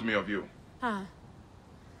priest told me of you. Ah.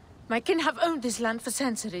 My kin have owned this land for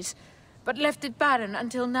centuries, but left it barren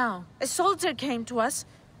until now. A soldier came to us,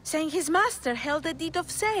 saying his master held a deed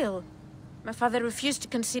of sale. My father refused to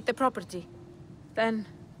concede the property. Then,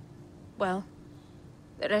 well,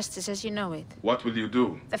 the rest is as you know it. What will you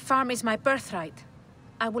do? The farm is my birthright.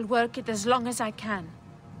 I will work it as long as I can.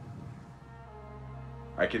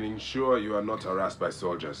 I can ensure you are not harassed by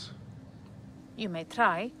soldiers. You may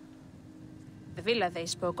try. The villa they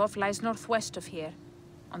spoke of lies northwest of here,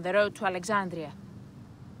 on the road to Alexandria.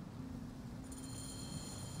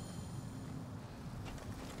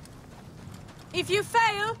 If you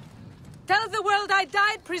fail, tell the world I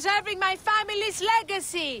died preserving my family's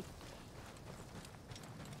legacy!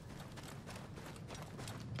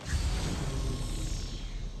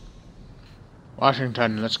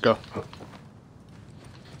 Washington, let's go.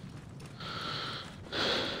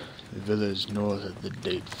 The villa is north of the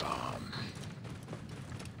date farm.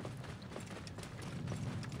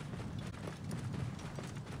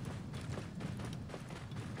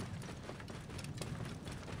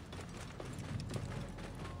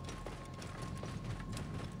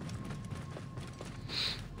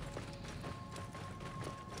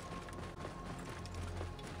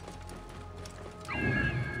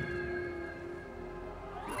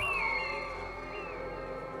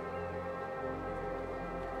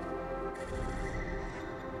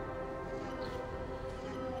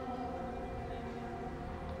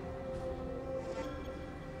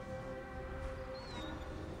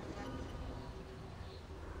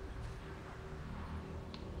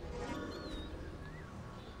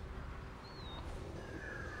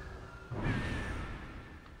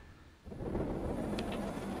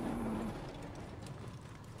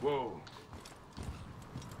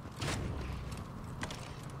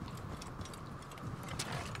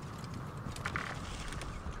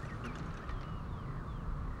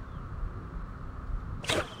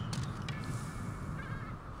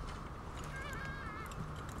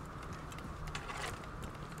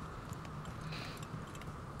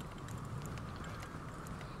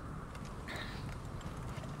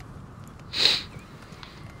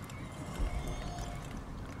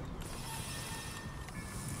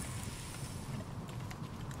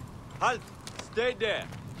 Halt! Stay there!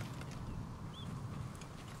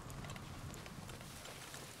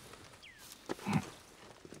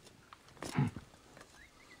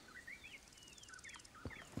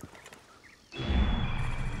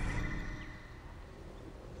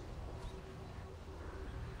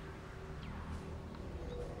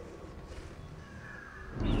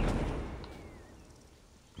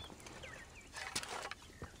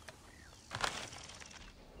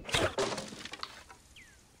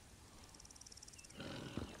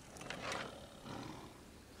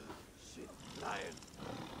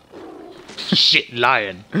 Shit,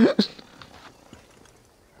 lion.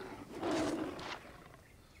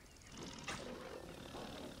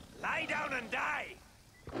 Lie down and die!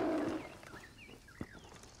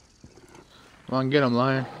 Come on, get him,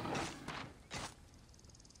 lion.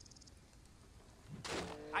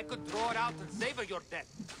 I could draw it out and savor your death,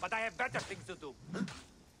 but I have better things to do.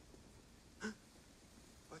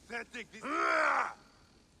 Pathetic. This...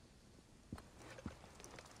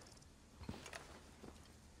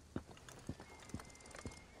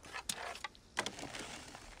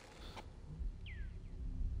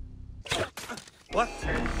 What?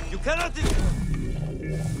 You cannot... Damn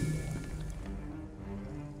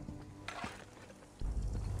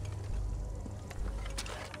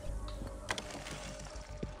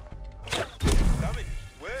it,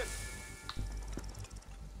 where?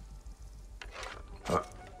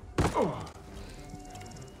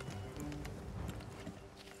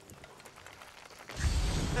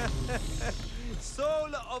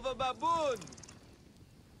 Soul of a baboon!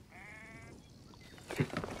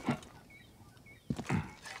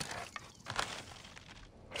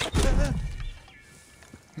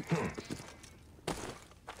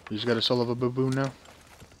 He's got a soul of a baboon now.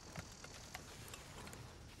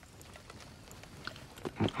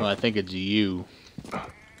 Well, I think it's you.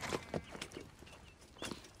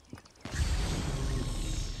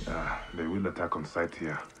 They will attack on sight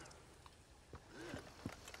here.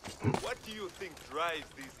 What do you think drives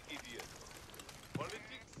these idiots?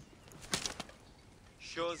 Politics?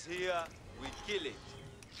 Shows here, we kill it.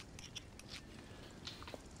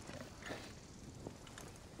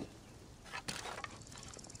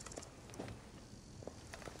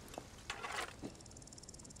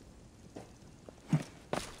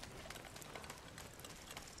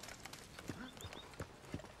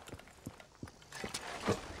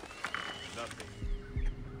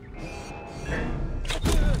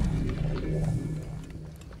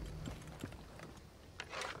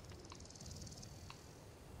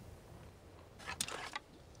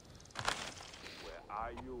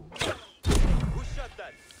 Who shot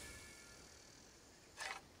that?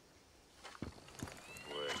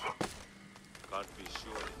 Well, can't be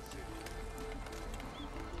sure it's it.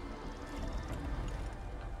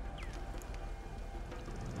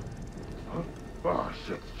 Oh,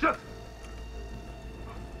 shit, shit!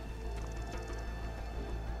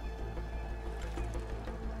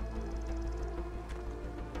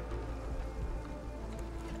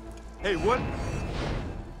 Hey, what?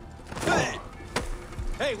 Hey!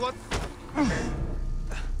 Hey, what?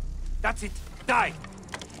 That's it. Die!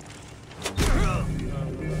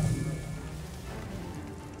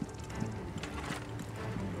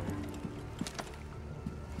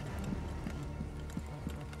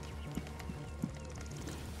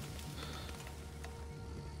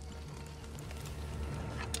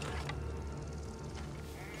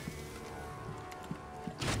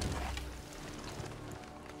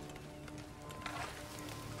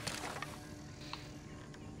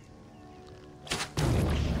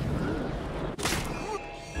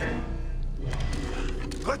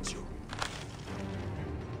 Got you!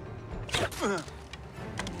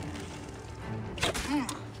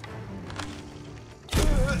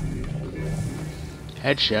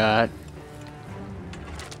 Headshot.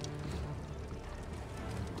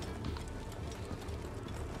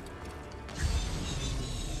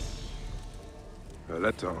 A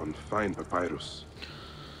letter on fine papyrus.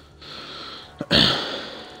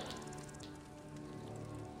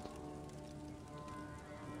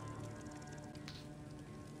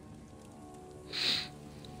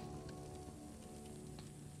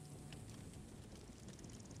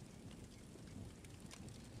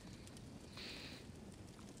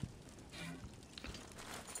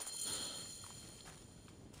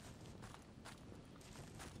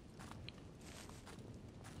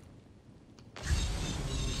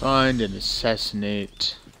 Find and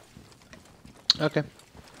assassinate. Okay.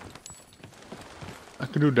 I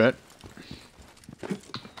can do that.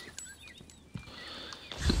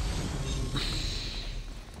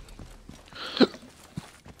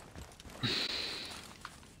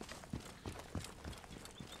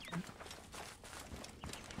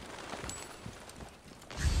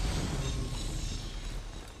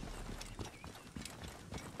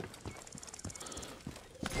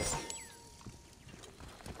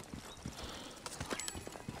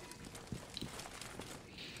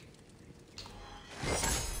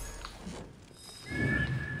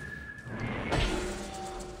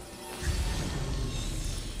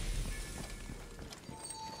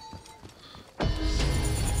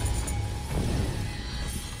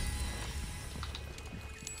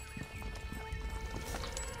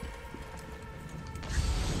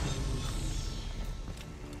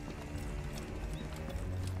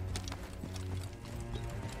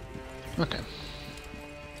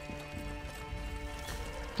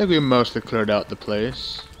 think we mostly cleared out the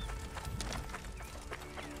place.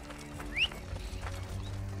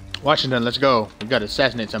 Washington, let's go. We gotta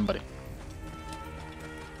assassinate somebody.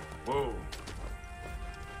 Whoa.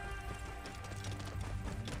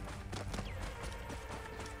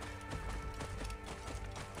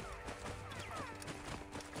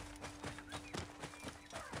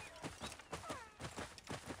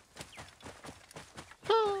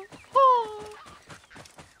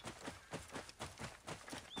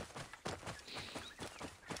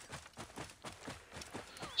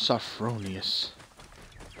 Sophronius.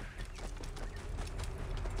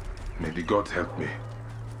 May the gods help me.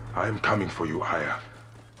 I am coming for you, Aya.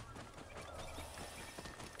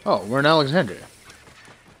 Oh, we're in Alexandria.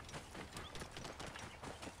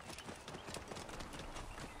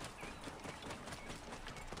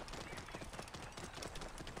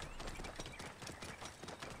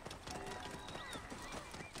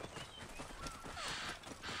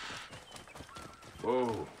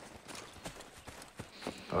 Whoa.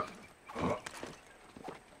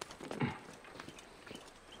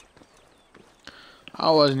 I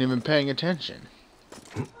wasn't even paying attention.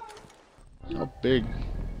 So big.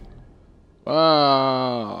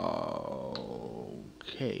 Wow.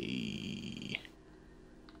 Okay.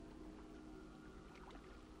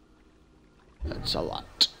 That's a lot.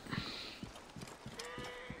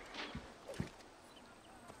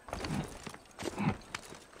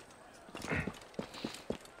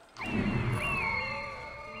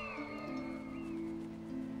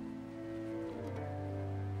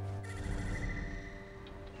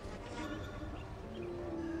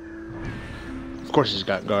 Of course he's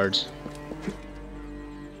got guards.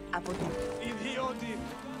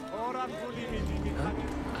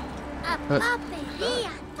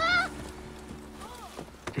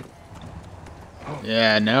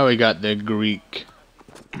 Yeah, now we got the Greek.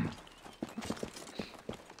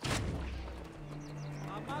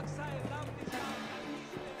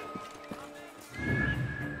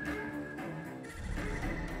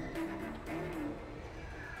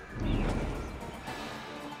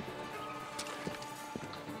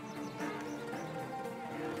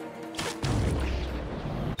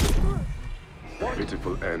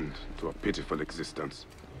 Pitiful end to a pitiful existence.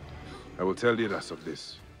 I will tell Iras of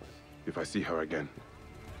this, if I see her again.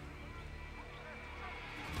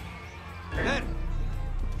 There!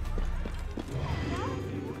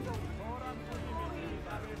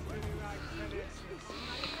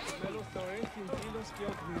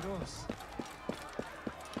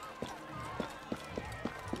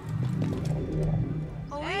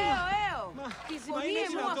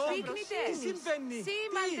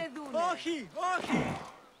 Όχι, όχι!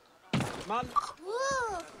 Mal...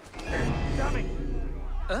 Coming!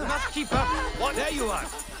 Must keep up! What? There you are!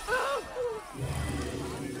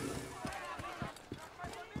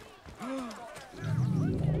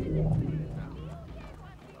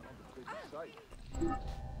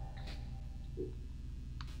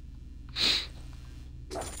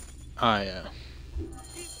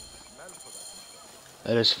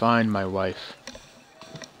 Let us find my wife.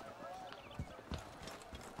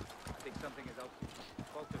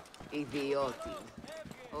 Idioti.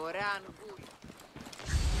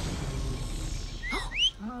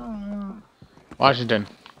 Washington,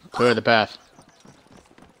 clear the path.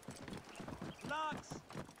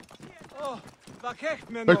 Oh,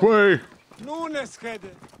 Make way! Nun es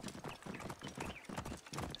rede.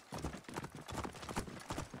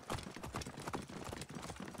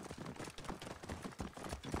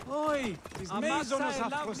 Oi, is Maisonos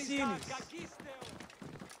Afrosinis.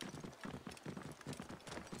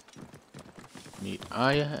 Meet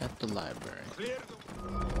Aya at the library.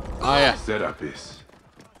 Aya! Serapis.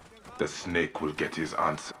 The snake will get his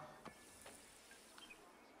answer.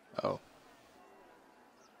 Oh.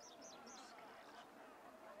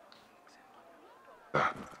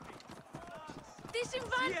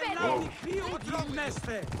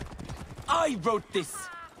 I wrote this.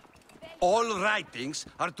 All writings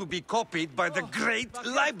are to be copied by the great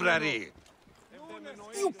library.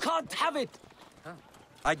 You can't have it.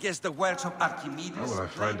 I guess the works of Archimedes. How will I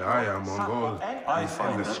find Aya, Mongol? I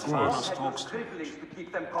find the scrolls.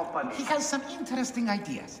 He has some interesting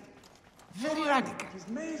ideas. Very radical.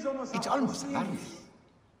 It's almost harmless.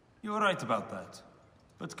 You're right about that.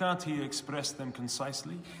 But can't he express them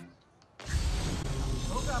concisely?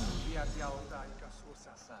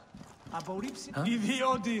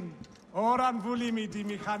 Idiodin. Oran vulimidi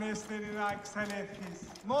mechanesterin excelefis.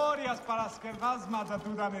 Morias paraskervasma da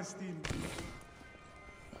dudanestin.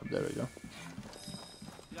 There we go.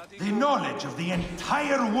 The knowledge of the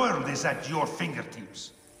entire world is at your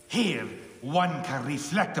fingertips. Here, one can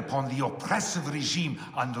reflect upon the oppressive regime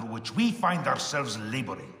under which we find ourselves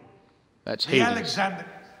laboring. That's the Hades.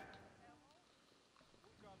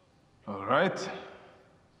 All right.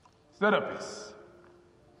 Serapis.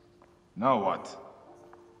 Now what?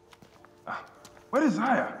 Where is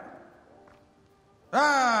Aya?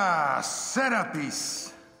 Ah,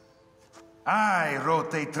 Serapis. I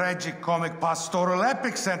wrote a tragic comic pastoral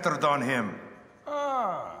epic centered on him.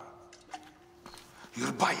 Ah.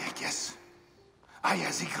 You're by, I guess.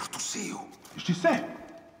 Aya's eager to see you. She said.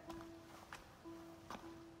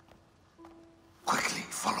 Quickly,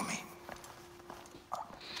 follow me.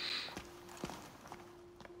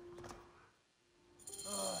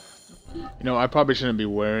 You know, I probably shouldn't be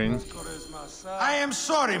wearing... I am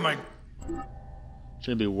sorry, my...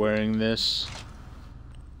 Shouldn't be wearing this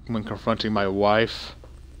when confronting my wife.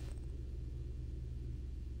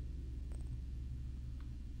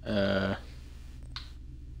 Good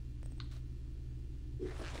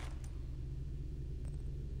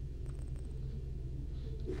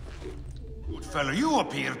fellow, you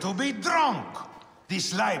appear to be drunk.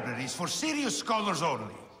 This library is for serious scholars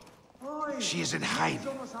only. She is in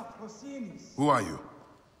hiding. Who are you?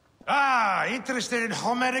 Ah, interested in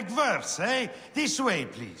Homeric verse, eh? This way,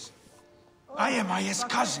 please. I am Aya's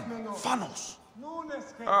cousin, Phanos.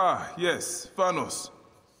 Ah, yes, Phanos.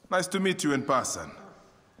 Nice to meet you in person.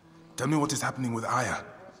 Tell me what is happening with Aya.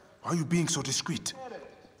 Why are you being so discreet?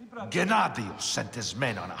 Gennadios sent his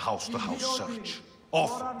men on a house-to-house search.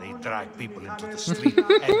 Often they drag people into the street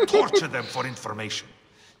and torture them for information.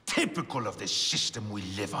 Typical of the system we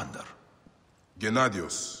live under.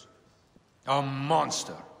 Gennadios. A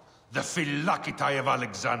monster. The Phylakitae of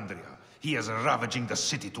Alexandria. He is ravaging the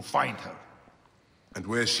city to find her. And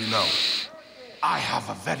where is she now? I have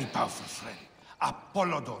a very powerful friend,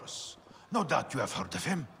 Apollodorus. No doubt you have heard of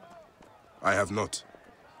him. I have not.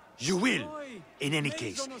 You will. In any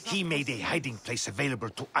case, he made a hiding place available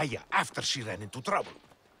to Aya after she ran into trouble.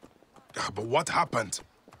 But what happened?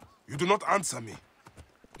 You do not answer me.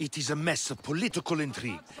 It is a mess of political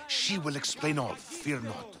intrigue. She will explain all, fear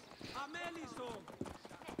not.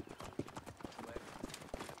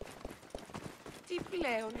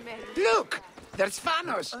 Look! There's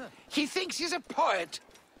Phanos! He thinks he's a poet!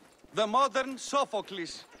 The modern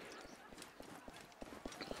Sophocles.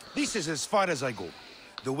 This is as far as I go.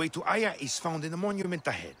 The way to Aya is found in the monument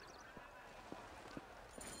ahead.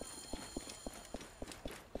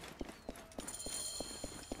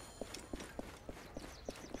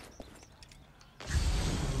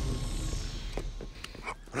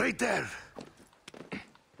 Right there.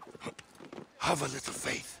 Have a little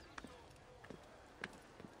faith.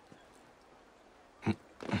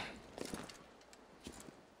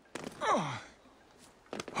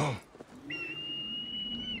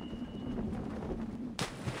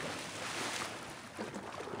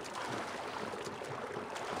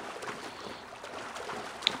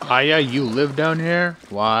 Aya, you live down here?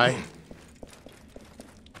 Why?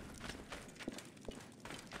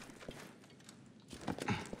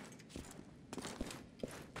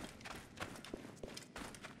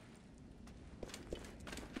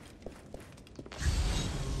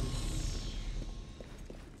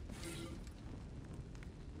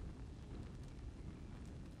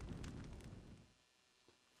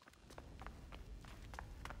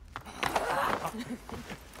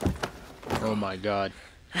 Oh my God.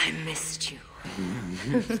 I missed you.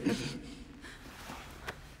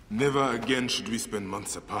 Never again should we spend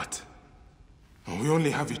months apart. We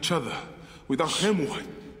only have each other. Without him, what?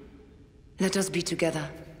 Let us be together.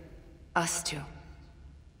 Us two.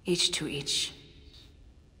 Each to each.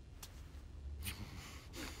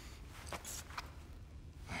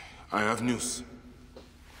 I have news.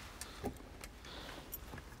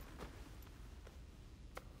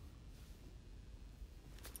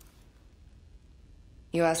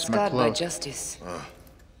 You are scarred by justice.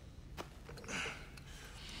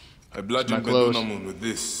 I bludgeoned Bedunamun with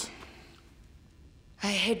this. I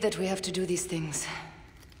hate that we have to do these things.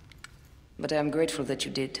 But I am grateful that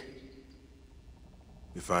you did.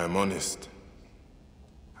 If I am honest,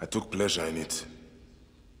 I took pleasure in it.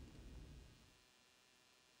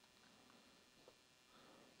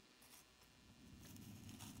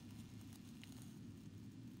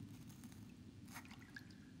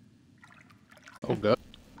 Oh God.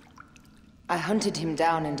 I hunted him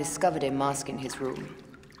down and discovered a mask in his room.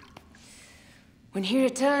 When he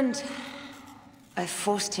returned, I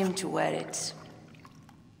forced him to wear it.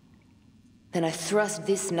 Then I thrust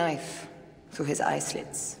this knife through his eye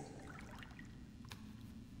slits.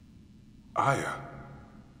 Aya.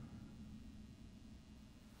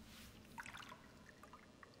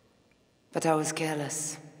 But I was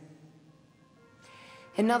careless.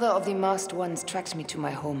 Another of the masked ones tracked me to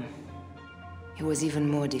my home. It was even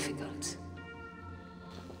more difficult.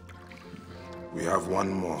 We have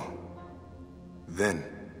one more. Then,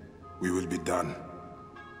 we will be done.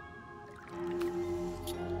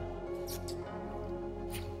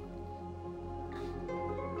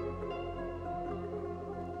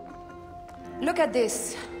 Look at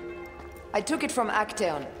this. I took it from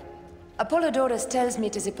Actaeon. Apollodorus tells me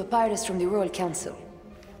it is a papyrus from the Royal Council,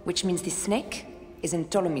 which means the snake is in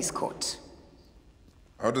Ptolemy's court.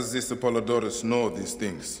 How does this Apollodorus know these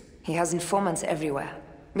things? He has informants everywhere,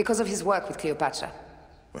 because of his work with Cleopatra.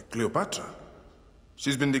 But Cleopatra?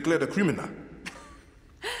 She's been declared a criminal.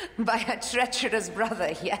 By her treacherous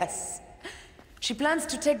brother, yes. She plans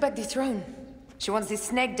to take back the throne. She wants the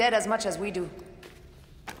snake dead as much as we do.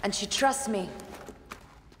 And she trusts me.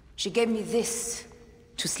 She gave me this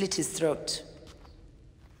to slit his throat.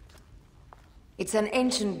 It's an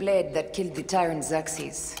ancient blade that killed the tyrant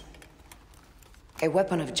Xerxes. A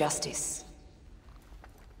weapon of justice.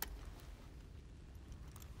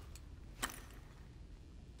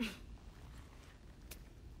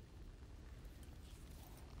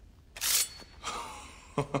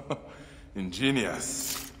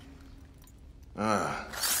 Ingenious. Ah.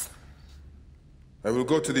 I will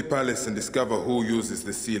go to the palace and discover who uses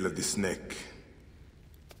the seal of the snake.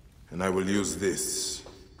 And I will use this.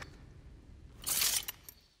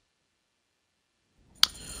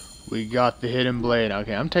 We got the hidden blade.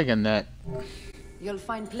 Okay, I'm taking that. You'll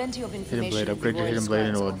find plenty of Hidden information. blade. Upgrade your hidden blade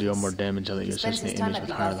and it will deal more damage until you assassinate enemies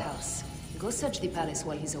with higher level. Go search the palace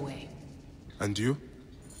while he's away. And you?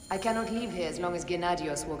 I cannot leave here as long as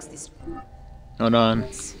Gennadios walks this. Hold on.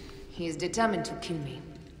 He is determined to kill me.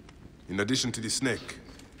 In addition to the snake,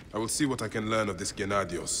 I will see what I can learn of this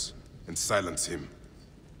Gennadios and silence him.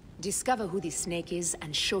 Discover who the snake is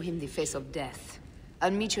and show him the face of death.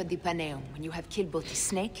 I'll meet you at the Paneum when you have killed both the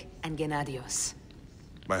snake and Gennadios.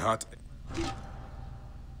 My heart... I'm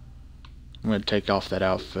gonna take off that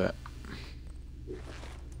outfit.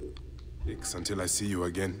 aches until I see you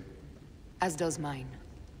again. As does mine,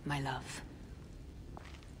 my love.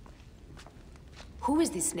 Who is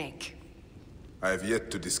the snake? I have yet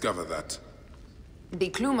to discover that. The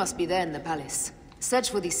clue must be there in the palace. Search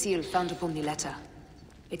for the seal found upon the letter.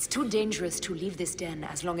 It's too dangerous to leave this den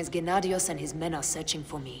as long as Gennadios and his men are searching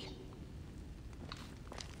for me.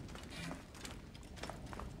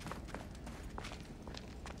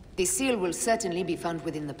 The seal will certainly be found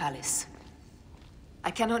within the palace.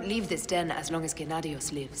 I cannot leave this den as long as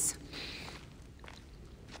Gennadios lives.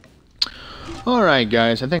 Alright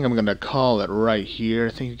guys, I think I'm gonna call it right here.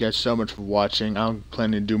 Thank you guys so much for watching. I'm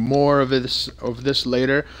planning to do more of this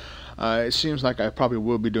later. It seems like I probably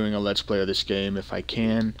will be doing a Let's Play of this game if I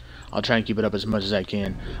can. I'll try and keep it up as much as I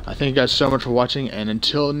can. Thank you guys so much for watching, and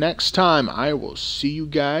until next time, I will see you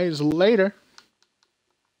guys later.